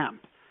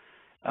camp,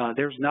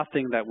 there's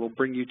nothing that will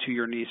bring you to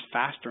your knees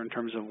faster in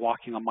terms of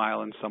walking a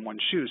mile in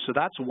someone's shoes. So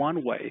that's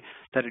one way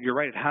that, you're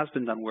right, it has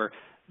been done, where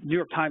New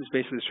York Times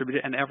basically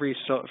distributed, and every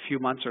few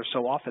months or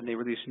so often they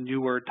release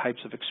newer types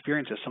of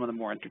experiences, some of them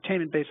more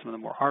entertainment-based, some of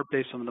them more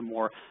art-based, some of them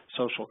more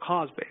social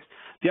cause-based.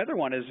 The other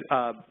one is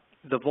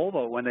the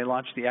Volvo, when they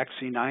launched the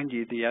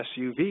XC90, the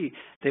SUV,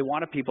 they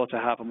wanted people to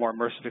have a more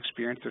immersive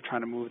experience. They're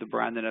trying to move the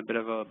brand in a bit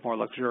of a more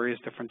luxurious,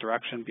 different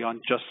direction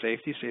beyond just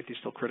safety. Safety is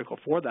still critical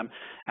for them.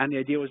 And the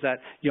idea was that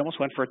you almost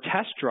went for a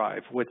test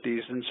drive with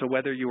these. And so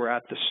whether you were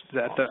at the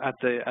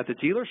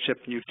dealership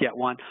and you'd get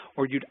one,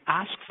 or you'd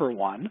ask for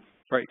one,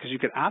 right, because you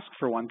could ask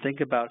for one. Think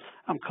about,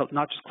 I'm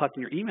not just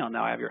collecting your email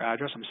now. I have your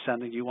address. I'm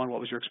sending you one. What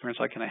was your experience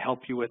like? Can I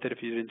help you with it if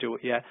you didn't do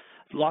it yet?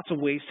 Lots of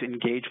ways to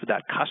engage with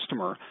that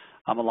customer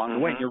along the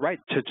way. And you're right,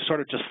 to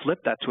sort of just flip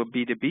that to a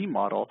B2B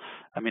model.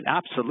 I mean,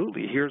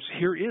 absolutely.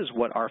 Here is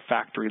what our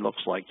factory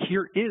looks like.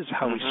 Here is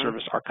how we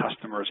service our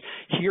customers.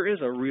 Here is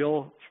a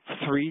real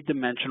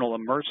three-dimensional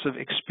immersive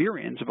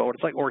experience about what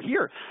it's like. Or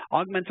here,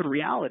 augmented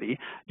reality,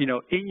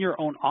 in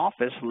your own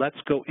office, let's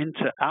go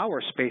into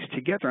our space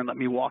together and let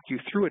me walk you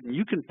through it. And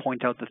you can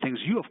point out the things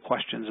you have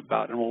questions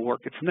about, and we'll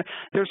work it from there.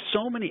 There's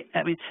so many,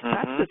 I mean,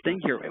 that's the thing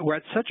here. We're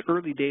at such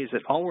early days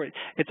that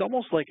it's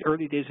almost like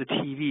early days of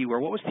TV, where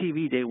what was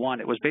TV day one?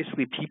 It was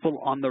basically people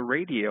on the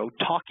radio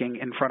talking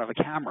in front of a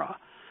camera.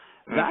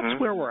 That's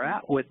where we're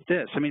at with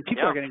this. I mean,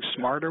 people are getting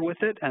smarter with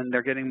it, and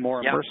they're getting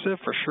more immersive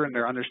for sure, and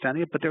they're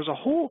understanding it. But there's a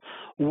whole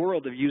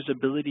world of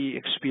usability,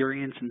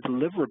 experience, and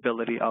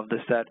deliverability of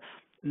this that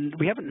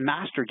we haven't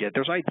mastered yet.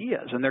 There's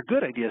ideas, and they're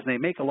good ideas, and they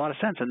make a lot of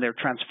sense, and they're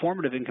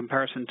transformative in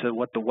comparison to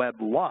what the web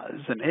was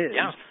and is.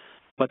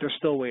 But there's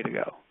still a way to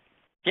go.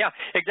 Yeah,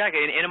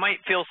 exactly, and it might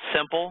feel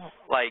simple,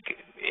 like,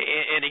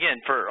 and again,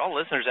 for all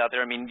listeners out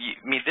there, I mean,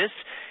 this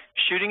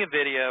shooting a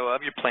video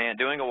of your plant,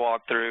 doing a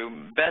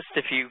walkthrough, best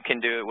if you can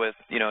do it with,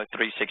 a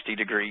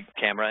 360-degree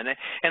camera,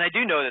 and I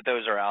do know that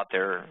those are out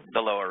there,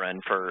 the lower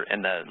end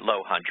in the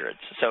low hundreds,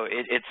 so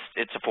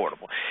it's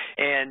affordable,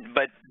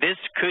 but this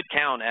could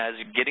count as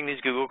getting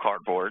these Google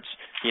Cardboards,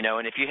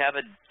 and if you have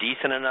a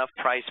decent enough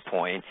price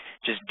point,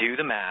 just do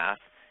the math.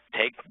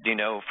 Take,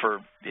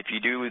 if you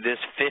do this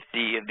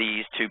 50 of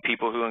these to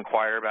people who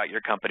inquire about your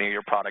company or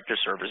your product or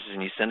services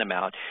and you send them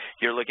out,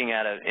 you're looking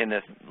at in the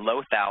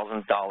low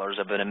thousands of dollars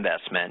of an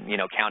investment,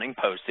 counting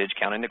postage,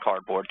 counting the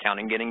cardboard,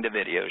 counting getting the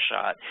video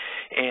shot,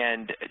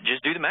 and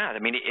just do the math. I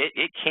mean,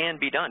 it can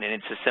be done, and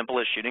it's as simple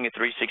as shooting a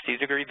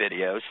 360-degree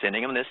video,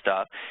 sending them this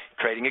stuff,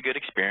 creating a good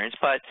experience,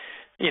 but,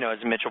 as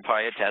Mitch will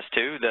probably attest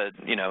to,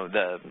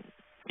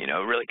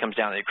 it really comes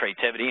down to the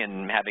creativity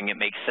and having it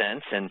make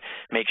sense and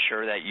make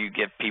sure that you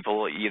give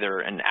people either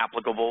an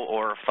applicable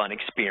or fun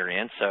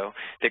experience. So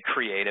the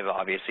creative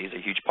obviously is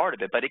a huge part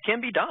of it, but it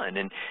can be done.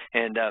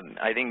 And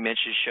I think Mitch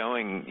is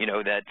showing,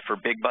 that for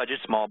big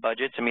budgets, small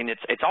budgets, I mean,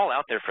 it's all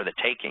out there for the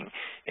taking,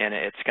 and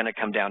it's going to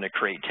come down to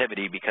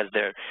creativity because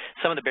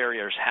some of the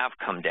barriers have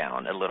come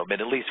down a little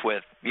bit, at least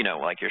with,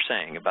 like you're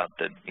saying about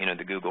the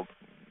Google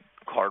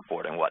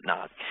Cardboard and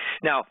whatnot.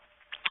 Now,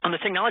 on the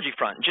technology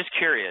front, just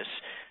curious,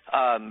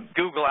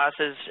 Google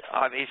Glasses,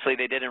 obviously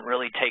they didn't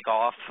really take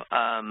off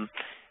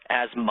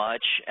as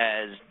much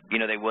as,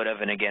 they would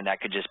have, and again,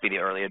 that could just be the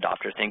early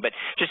adopter thing. But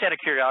just out of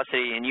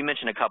curiosity, and you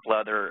mentioned a couple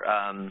other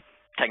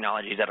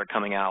technologies that are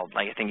coming out,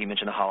 like I think you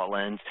mentioned the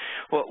HoloLens.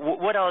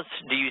 What else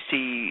do you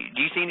see?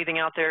 Do you see anything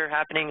out there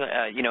happening,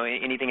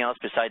 anything else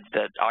besides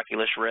the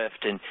Oculus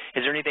Rift? And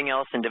is there anything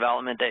else in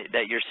development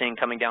that you're seeing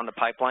coming down the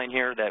pipeline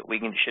here that we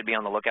should be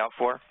on the lookout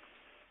for?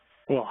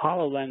 Well,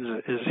 HoloLens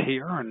is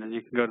here, and then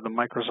you can go to the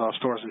Microsoft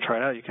stores and try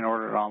it out. You can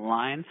order it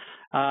online.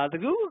 The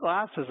Google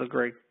Glass is a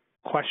great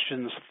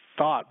questions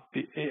thought.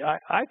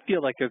 I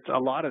feel like it's a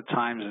lot of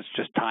times it's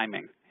just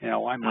timing.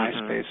 Why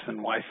MySpace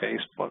and why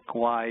Facebook?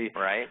 Why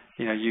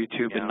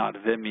YouTube and not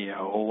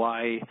Vimeo?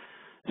 Why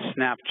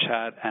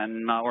Snapchat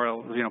and not,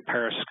 or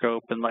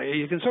Periscope, and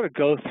you can sort of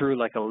go through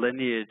like a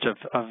lineage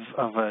of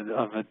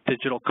a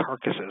digital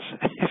carcasses,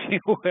 if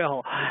you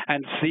will,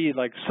 and see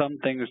like some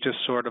things just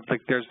sort of like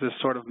there's this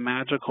sort of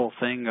magical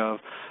thing of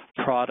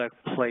product,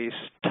 place,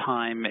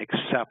 time,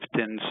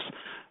 acceptance,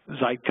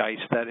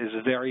 zeitgeist that is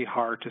very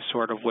hard to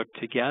sort of whip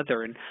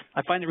together. And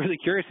I find it really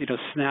curious,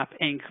 Snap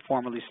Inc.,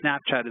 formerly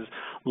Snapchat, has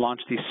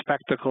launched these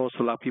spectacles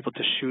to allow people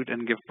to shoot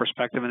and give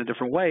perspective in a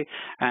different way,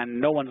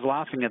 and no one's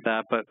laughing at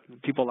that, but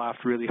people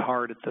laughed really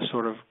hard at the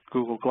sort of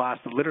Google Glass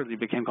that literally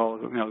became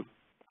called,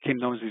 became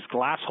known as these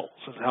glass holes,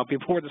 is how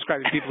people were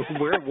describing people who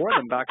wore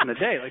them back in the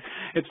day. Like,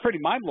 it's pretty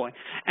mind-blowing.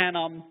 And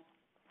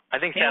I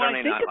think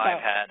Saturday Night Live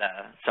had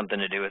something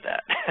to do with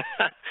that.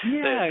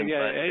 Yeah.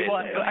 Well,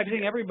 I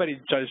think everybody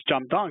just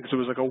jumped on because it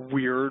was like a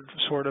weird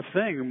sort of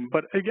thing.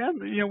 But again,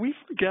 we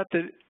forget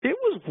that it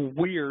was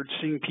weird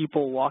seeing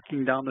people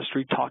walking down the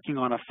street talking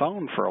on a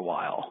phone for a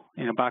while.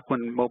 Back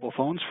when mobile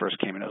phones first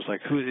came in, it was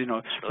like,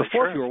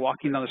 before if you were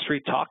walking down the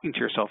street talking to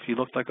yourself, you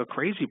looked like a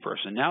crazy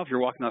person. Now if you're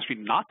walking down the street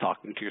not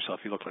talking to yourself,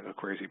 you look like a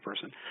crazy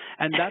person.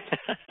 And that's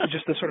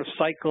just the sort of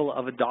cycle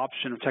of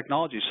adoption of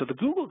technology. So the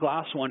Google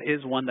Glass one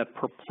is one that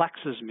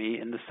perplexes me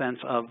in the sense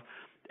of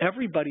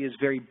everybody is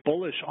very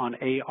bullish on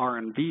AR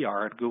and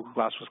VR, and Google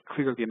Glass was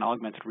clearly an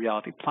augmented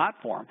reality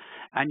platform,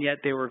 and yet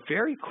they were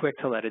very quick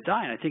to let it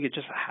die, and I think it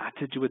just had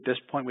to do at this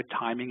point with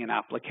timing and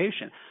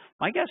application.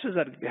 My guess is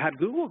that had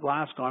Google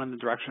Glass gone in the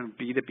direction of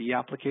B2B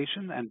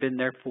application and been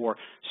there for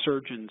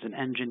surgeons and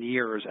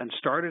engineers and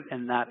started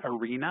in that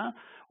arena,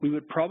 we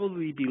would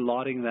probably be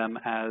lauding them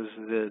as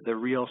the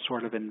real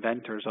sort of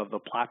inventors of the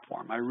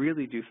platform. I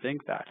really do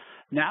think that.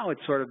 Now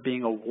it's sort of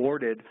being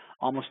awarded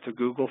almost to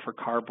Google for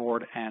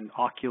Cardboard and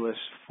Oculus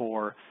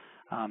for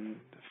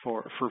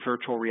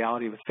virtual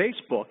reality with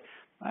Facebook.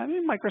 I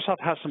mean,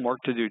 Microsoft has some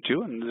work to do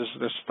too, and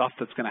there's stuff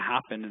that's going to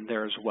happen in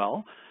there as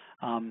well.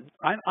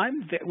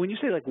 When you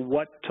say like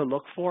what to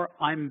look for,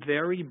 I'm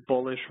very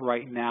bullish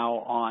right now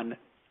on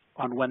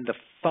when the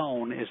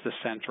phone is the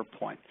center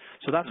point.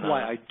 So that's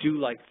why I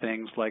do like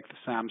things like the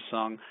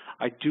Samsung.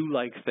 I do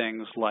like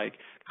things like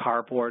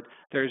Cardboard.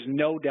 There's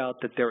no doubt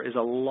that there is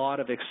a lot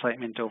of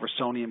excitement over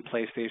Sony and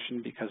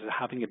PlayStation because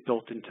having it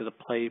built into the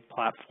Play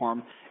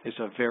platform is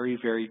a very,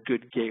 very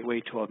good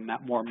gateway to a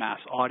more mass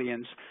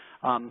audience.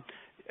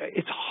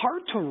 It's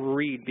hard to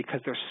read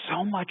because there's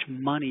so much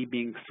money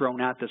being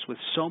thrown at this with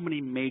so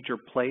many major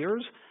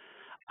players.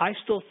 I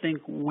still think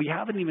we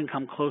haven't even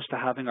come close to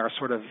having our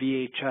sort of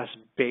VHS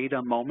beta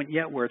moment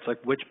yet where it's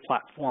like which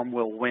platform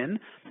will win.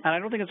 And I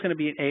don't think it's going to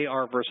be an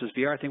AR versus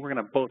VR. I think we're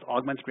going to have both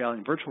augmented reality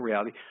and virtual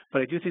reality,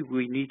 but I do think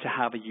we need to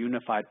have a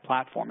unified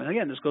platform. And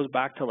again, this goes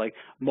back to like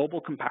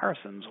mobile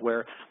comparisons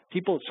where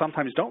people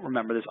sometimes don't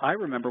remember this. I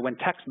remember when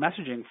text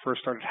messaging first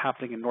started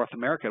happening in North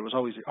America, it was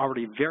always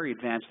already very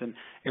advanced in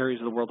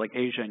areas of the world like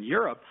Asia and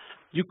Europe.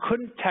 You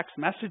couldn't text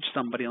message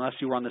somebody unless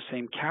you were on the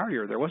same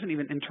carrier. There wasn't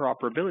even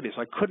interoperability,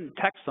 so I couldn't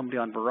text somebody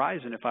on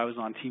Verizon if I was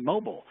on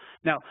T-Mobile.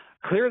 Now,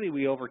 clearly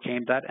we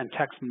overcame that, and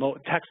text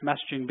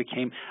messaging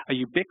became a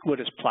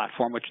ubiquitous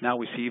platform, which now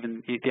we see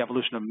even the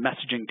evolution of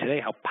messaging today,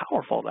 how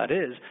powerful that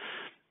is.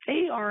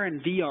 AR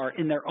and VR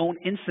in their own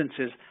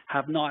instances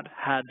have not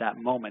had that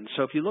moment.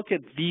 So if you look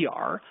at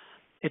VR,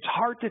 it's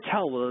hard to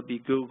tell will it be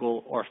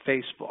Google or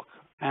Facebook.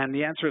 And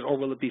the answer is, or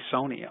will it be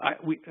Sony?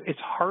 It's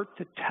hard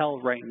to tell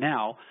right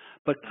now,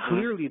 but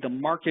clearly the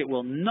market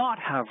will not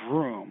have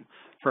room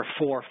for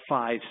 4,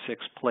 5,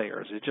 6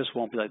 players. It just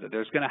won't be like that.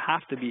 There's going to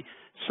have to be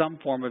some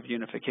form of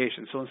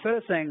unification. So instead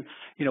of saying,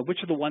 which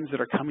are the ones that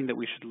are coming that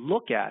we should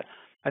look at,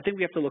 I think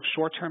we have to look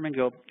short term and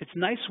go, it's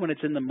nice when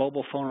it's in the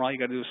mobile phone and all you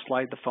got to do is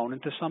slide the phone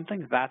into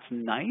something. That's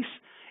nice.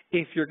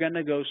 If you're going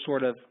to go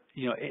sort of,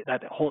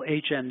 that whole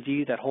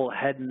HMD, that whole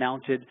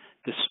head-mounted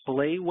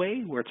display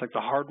way where it's like the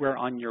hardware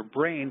on your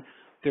brain,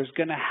 there's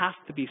going to have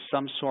to be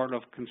some sort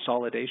of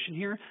consolidation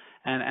here.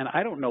 And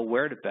I don't know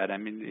where to bet. I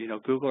mean,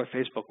 Google or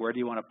Facebook, where do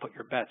you want to put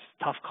your bets?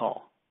 Tough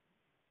call.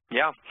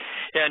 Yeah,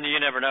 and you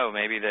never know.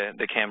 Maybe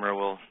the camera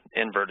will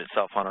invert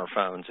itself on our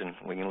phones, and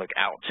we can look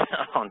out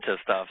onto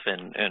stuff.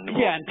 And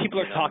people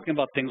are talking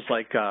about things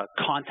like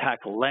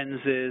contact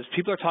lenses.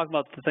 People are talking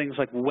about the things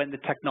like when the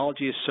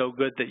technology is so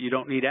good that you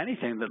don't need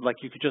anything, that like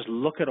you could just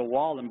look at a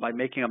wall and by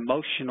making a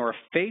motion or a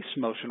face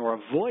motion or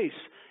a voice,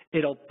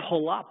 it'll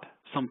pull up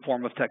some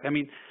form of tech. I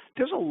mean,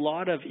 there's a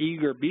lot of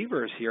eager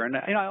beavers here, and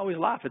I always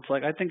laugh. It's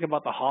like I think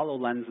about the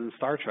HoloLens in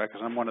Star Trek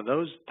because I'm one of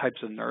those types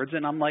of nerds,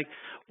 and I'm like,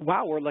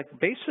 wow, we're like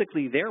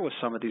basically there with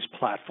some of these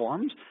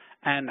platforms,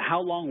 and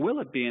how long will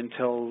it be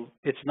until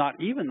it's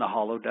not even the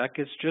holodeck,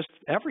 it's just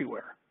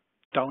everywhere?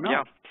 Don't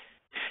know.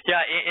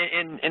 Yeah,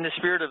 in the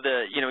spirit of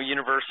the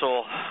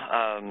universal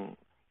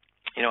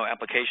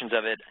applications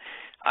of it,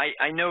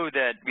 I know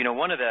that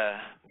one of the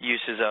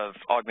uses of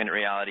augmented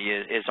reality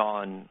is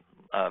on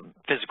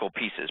physical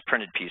pieces,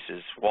 printed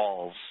pieces,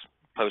 walls,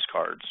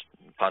 postcards,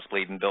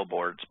 possibly even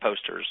billboards,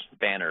 posters,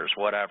 banners,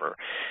 whatever,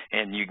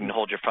 and you can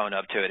hold your phone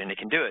up to it and it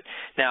can do it.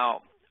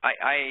 Now,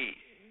 I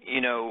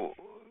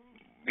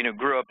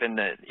grew up in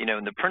the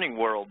in the printing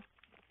world,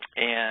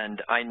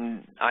 and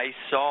I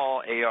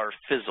saw AR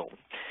fizzle,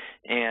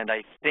 and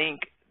I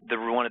think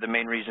one of the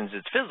main reasons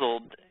it's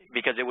fizzled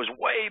because it was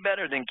way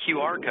better than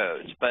QR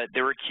codes, but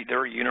there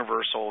were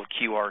universal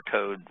QR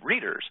code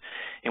readers.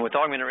 And with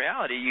augmented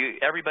reality,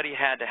 everybody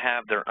had to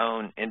have their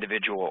own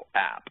individual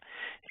app.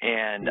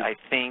 And I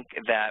think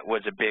that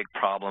was a big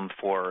problem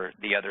for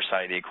the other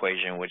side of the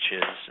equation, which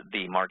is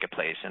the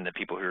marketplace and the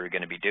people who are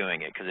going to be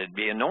doing it, because it'd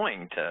be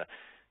annoying to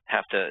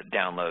have to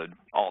download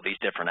all these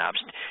different apps.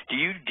 Do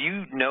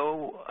you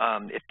know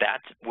if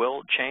that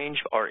will change,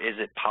 or is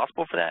it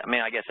possible for that? I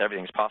mean, I guess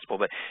everything's possible,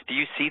 but do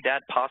you see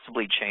that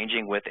possibly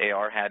changing with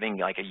AR having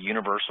like a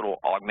universal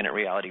augmented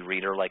reality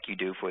reader like you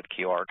do with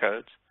QR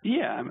codes?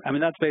 Yeah, I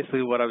mean, that's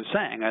basically what I was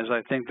saying, as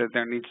I think that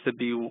there needs to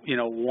be,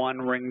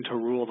 one ring to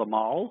rule them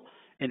all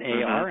in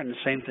AR, and the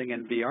same thing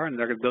in VR, and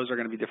those are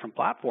going to be different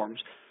platforms.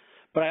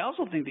 But I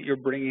also think that you're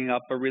bringing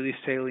up a really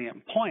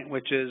salient point,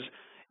 which is,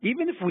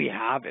 even if we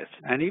have it,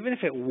 and even if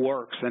it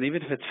works, and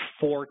even if it's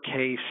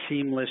 4K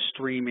seamless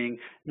streaming,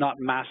 not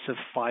massive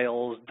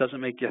files,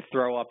 doesn't make you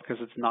throw up because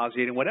it's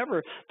nauseating,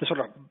 whatever the sort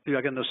of,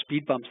 again, those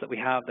speed bumps that we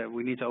have that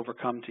we need to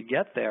overcome to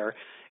get there,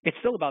 it's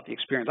still about the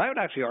experience. I would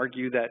actually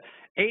argue that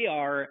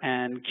AR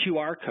and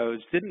QR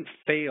codes didn't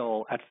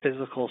fail at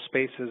physical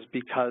spaces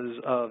because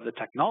of the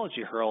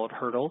technology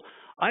hurdle.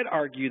 I'd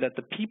argue that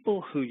the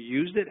people who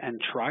used it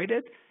and tried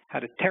it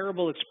had a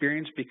terrible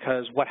experience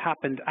because what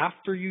happened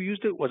after you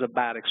used it was a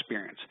bad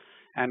experience.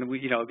 And we,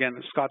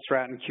 again, Scott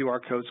Stratton, QR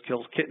codes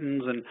kills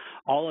kittens, and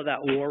all of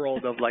that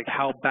world of like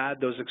how bad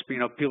those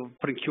experiences, people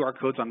putting QR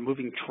codes on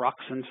moving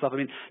trucks and stuff. I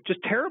mean, just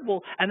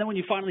terrible. And then when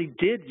you finally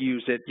did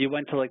use it, you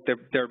went to like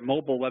their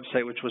mobile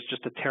website, which was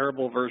just a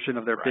terrible version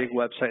of their big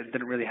website and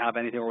didn't really have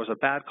anything, or was a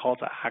bad call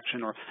to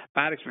action or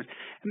bad experience.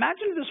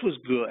 Imagine if this was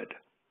good.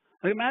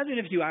 Like imagine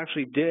if you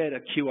actually did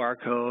a QR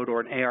code or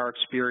an AR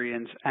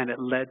experience and it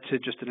led to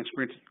just an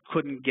experience you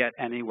couldn't get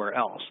anywhere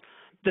else.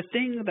 The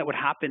thing that would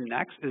happen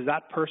next is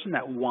that person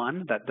that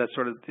won, that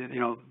sort of,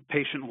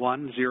 patient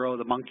 1, 0,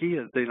 the monkey,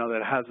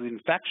 that has the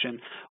infection,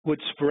 would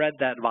spread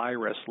that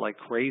virus like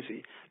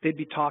crazy. They'd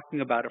be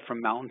talking about it from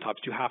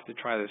mountaintops. You have to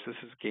try this. This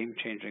is game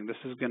changing. This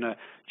is going to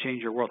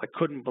change your world. I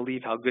couldn't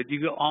believe how good.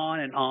 You go on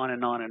and on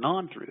and on and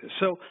on through this.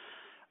 So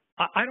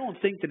I don't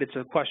think that it's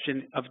a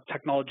question of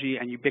technology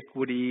and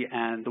ubiquity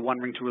and the one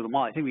ring to rule them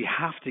all. I think we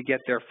have to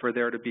get there for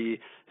there to be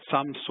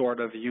some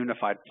sort of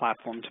unified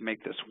platform to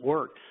make this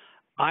work.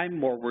 I'm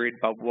more worried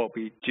about what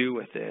we do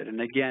with it. And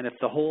again, if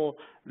the whole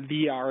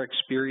VR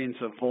experience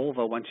of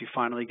Volvo, once you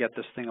finally get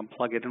this thing and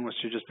plug it in, was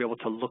to just be able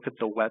to look at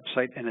the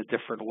website in a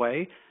different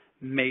way,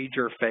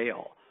 major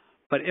fail.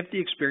 But if the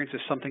experience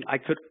is something I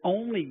could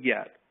only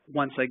get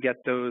once I get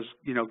those,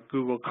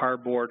 Google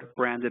Cardboard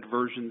branded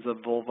versions of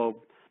Volvo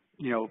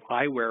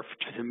eyewear,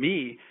 to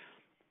me,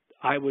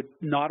 I would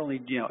not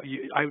only,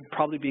 I would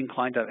probably be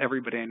inclined to have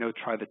everybody I know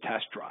try the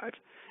test drive.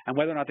 And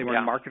whether or not they were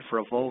in market for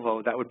a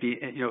Volvo, that would be,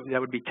 that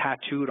would be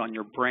tattooed on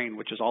your brain,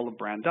 which is all the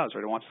brand does,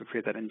 right? It wants to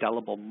create that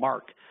indelible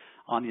mark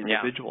on the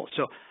individual.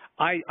 So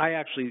I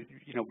actually,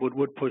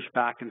 would push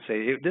back and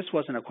say this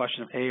wasn't a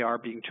question of AR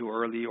being too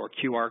early or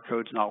QR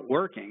codes not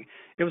working.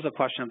 It was a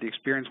question of the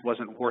experience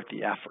wasn't worth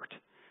the effort.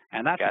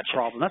 And that's a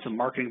problem. That's a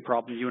marketing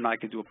problem you and I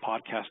could do a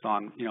podcast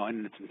on,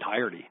 in its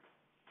entirety.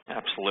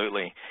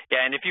 Absolutely.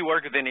 Yeah, and if you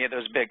work with any of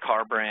those big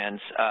car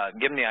brands,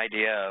 give them the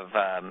idea of,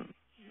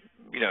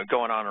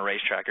 going on a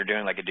racetrack or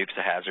doing like a Dukes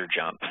of Hazzard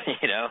jump,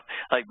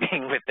 like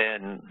being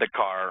within the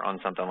car on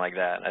something like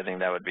that. I think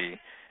that would be,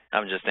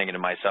 I'm just thinking to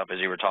myself as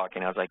you were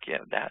talking, I was like, yeah,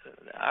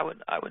 I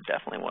would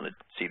definitely want to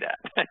see that.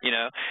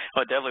 I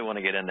would definitely want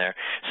to get in there.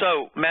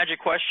 So, magic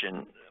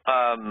question,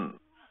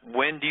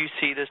 when do you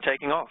see this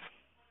taking off?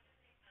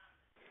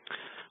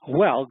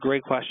 Well,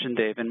 great question,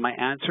 Dave. And my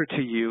answer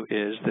to you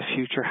is the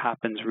future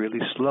happens really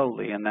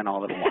slowly and then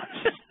all at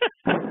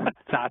once.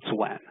 That's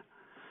when.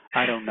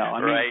 I don't know. I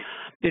mean, right.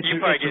 It's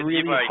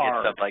really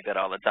hard. Get stuff like that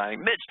all the time.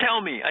 Mitch, tell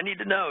me. I need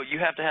to know. You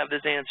have to have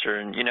this answer.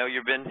 And,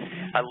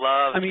 I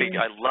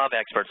love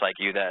experts like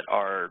you that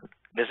are,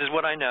 this is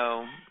what I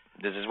know,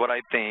 this is what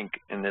I think,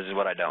 and this is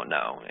what I don't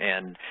know.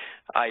 And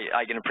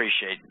I can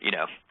appreciate,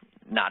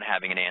 not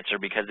having an answer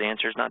because the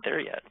answer is not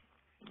there yet.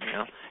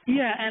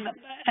 Yeah, and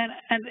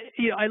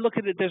I look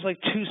at it. There's like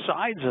two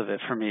sides of it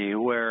for me.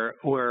 Where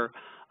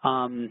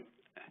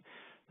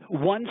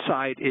one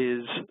side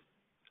is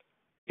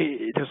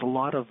there's a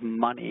lot of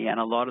money, and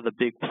a lot of the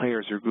big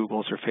players, your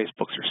Googles, or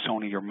Facebooks, or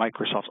Sony, or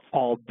Microsofts,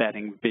 all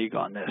betting big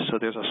on this. So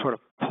there's a sort of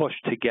push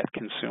to get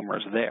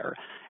consumers there,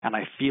 and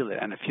I feel it,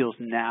 and it feels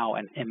now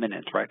and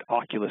imminent, right?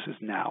 Oculus is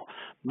now,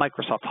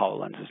 Microsoft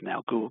HoloLens is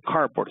now, Google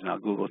Cardboard is now,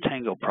 Google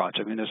Tango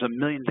Project. I mean, there's a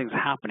million things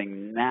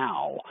happening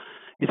now.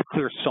 It's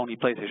clear Sony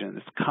PlayStation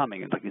is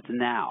coming. It's like it's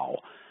now.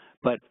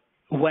 But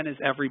when is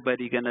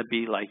everybody going to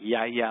be like,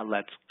 yeah,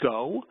 let's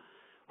go?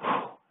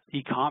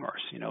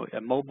 E-commerce,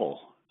 mobile,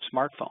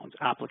 smartphones,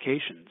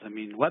 applications,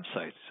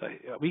 websites.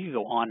 We could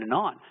go on and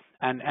on.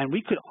 And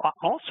we could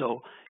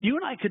also, you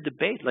and I could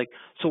debate, like,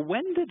 so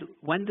when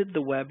did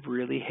the web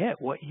really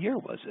hit? What year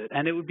was it?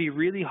 And it would be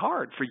really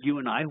hard for you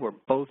and I, who are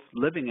both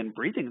living and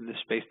breathing in this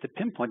space, to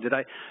pinpoint.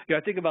 I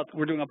think about,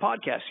 we're doing a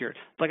podcast here.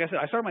 Like I said,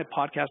 I started my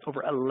podcast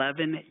over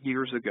 11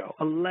 years ago.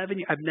 11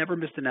 years. I've never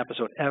missed an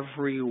episode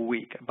every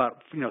week,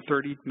 about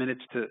 30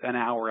 minutes to an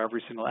hour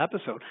every single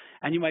episode.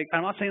 And you might,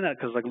 I'm not saying that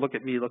because, like, look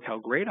at me, look how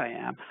great I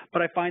am,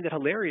 but I find it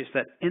hilarious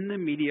that in the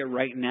media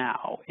right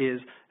now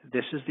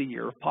this is the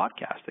year of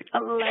podcasting.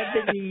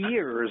 11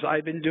 years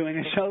I've been doing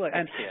a show.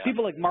 And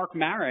people like Mark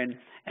Maron,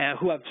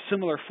 who have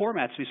similar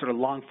formats, these sort of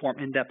long-form,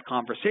 in-depth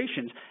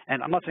conversations.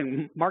 And I'm not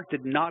saying Mark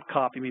did not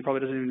copy me. He probably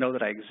doesn't even know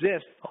that I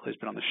exist, although he's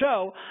been on the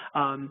show.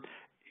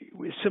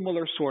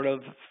 Similar sort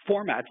of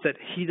formats that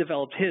he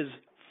developed his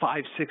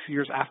 5-6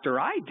 years after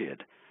I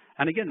did.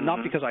 And again, not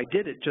because I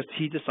did it, just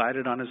he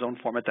decided on his own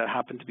format that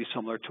happened to be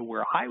similar to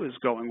where I was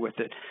going with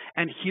it.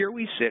 And here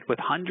we sit with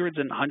hundreds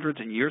and hundreds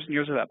and years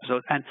of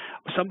episodes. And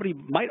somebody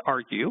might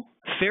argue,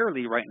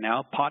 fairly right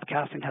now,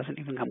 podcasting hasn't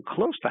even come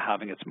close to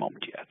having its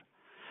moment yet.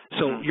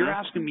 So you're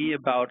asking me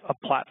about a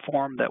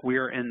platform that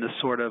we're in the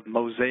sort of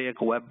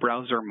mosaic web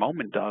browser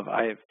moment of.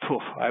 I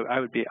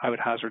would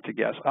hazard to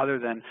guess, other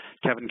than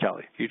Kevin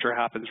Kelly. Future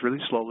happens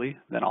really slowly,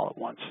 then all at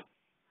once.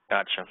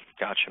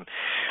 Gotcha.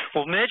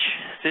 Well, Mitch,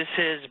 this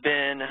has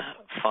been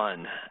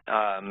fun.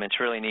 It's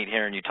really neat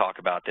hearing you talk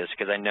about this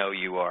because I know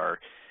you are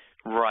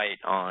right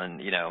on,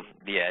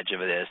 the edge of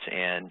this,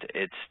 and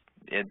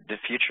the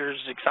future is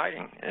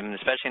exciting, and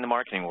especially in the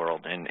marketing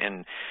world.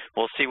 And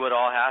we'll see what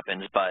all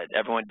happens, but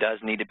everyone does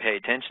need to pay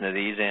attention to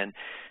these and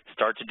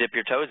start to dip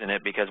your toes in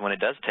it, because when it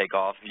does take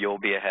off, you'll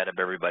be ahead of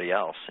everybody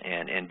else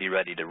and be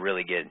ready to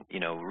really get,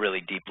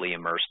 really deeply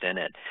immersed in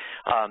it.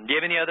 Do you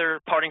have any other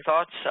parting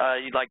thoughts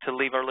you'd like to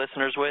leave our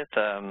listeners with?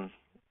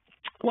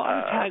 Well, I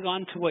would tag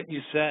on to what you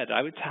said.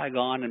 I would tag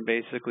on and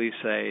basically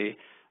say,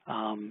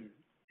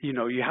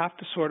 you have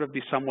to sort of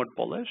be somewhat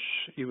bullish.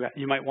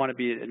 You might want to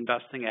be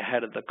investing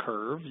ahead of the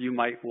curve. You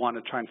might want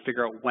to try and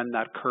figure out when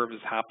that curve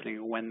is happening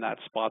and when that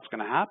spot's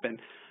going to happen.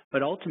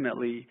 But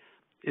ultimately,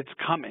 it's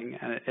coming,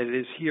 and it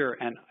is here.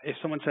 And if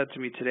someone said to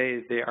me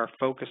today they are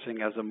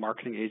focusing as a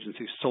marketing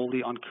agency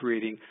solely on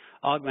creating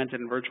augmented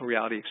and virtual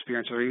reality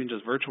experiences, or even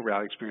just virtual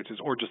reality experiences,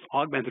 or just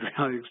augmented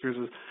reality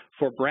experiences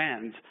for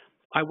brands,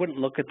 I wouldn't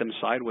look at them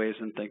sideways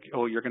and think,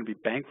 oh, you're going to be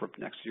bankrupt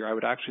next year. I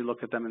would actually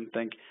look at them and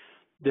think,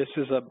 this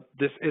is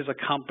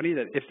a company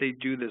that, if they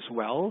do this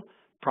well,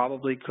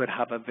 probably could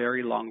have a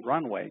very long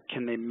runway.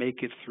 Can they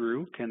make it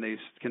through? Can they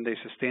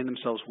sustain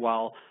themselves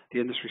while the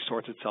industry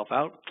sorts itself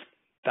out?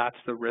 That's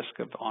the risk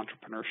of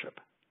entrepreneurship.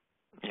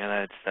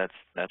 Yeah,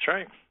 that's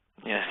right.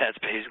 Yeah, that's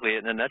basically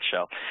it in a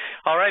nutshell.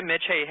 All right,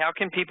 Mitch. Hey, how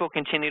can people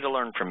continue to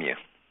learn from you?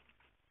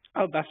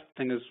 Oh, best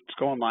thing is just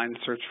go online,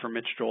 search for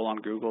Mitch Joel on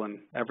Google, and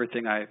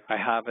everything I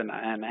have and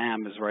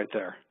am is right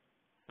there.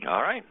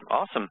 All right,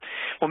 awesome.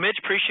 Well, Mitch,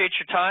 appreciate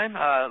your time.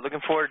 Looking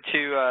forward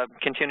to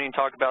continuing to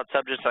talk about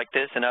subjects like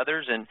this and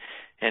others,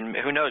 and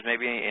who knows,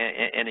 maybe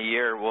in a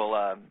year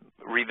we'll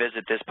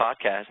revisit this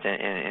podcast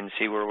and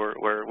see where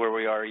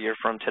we are a year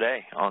from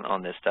today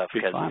on this stuff,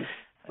 because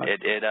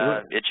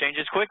it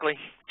changes quickly.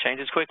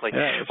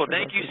 Yeah, well,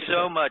 thank you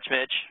so much,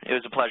 Mitch. It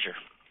was a pleasure.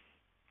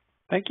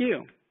 Thank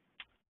you.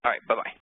 All right, bye-bye.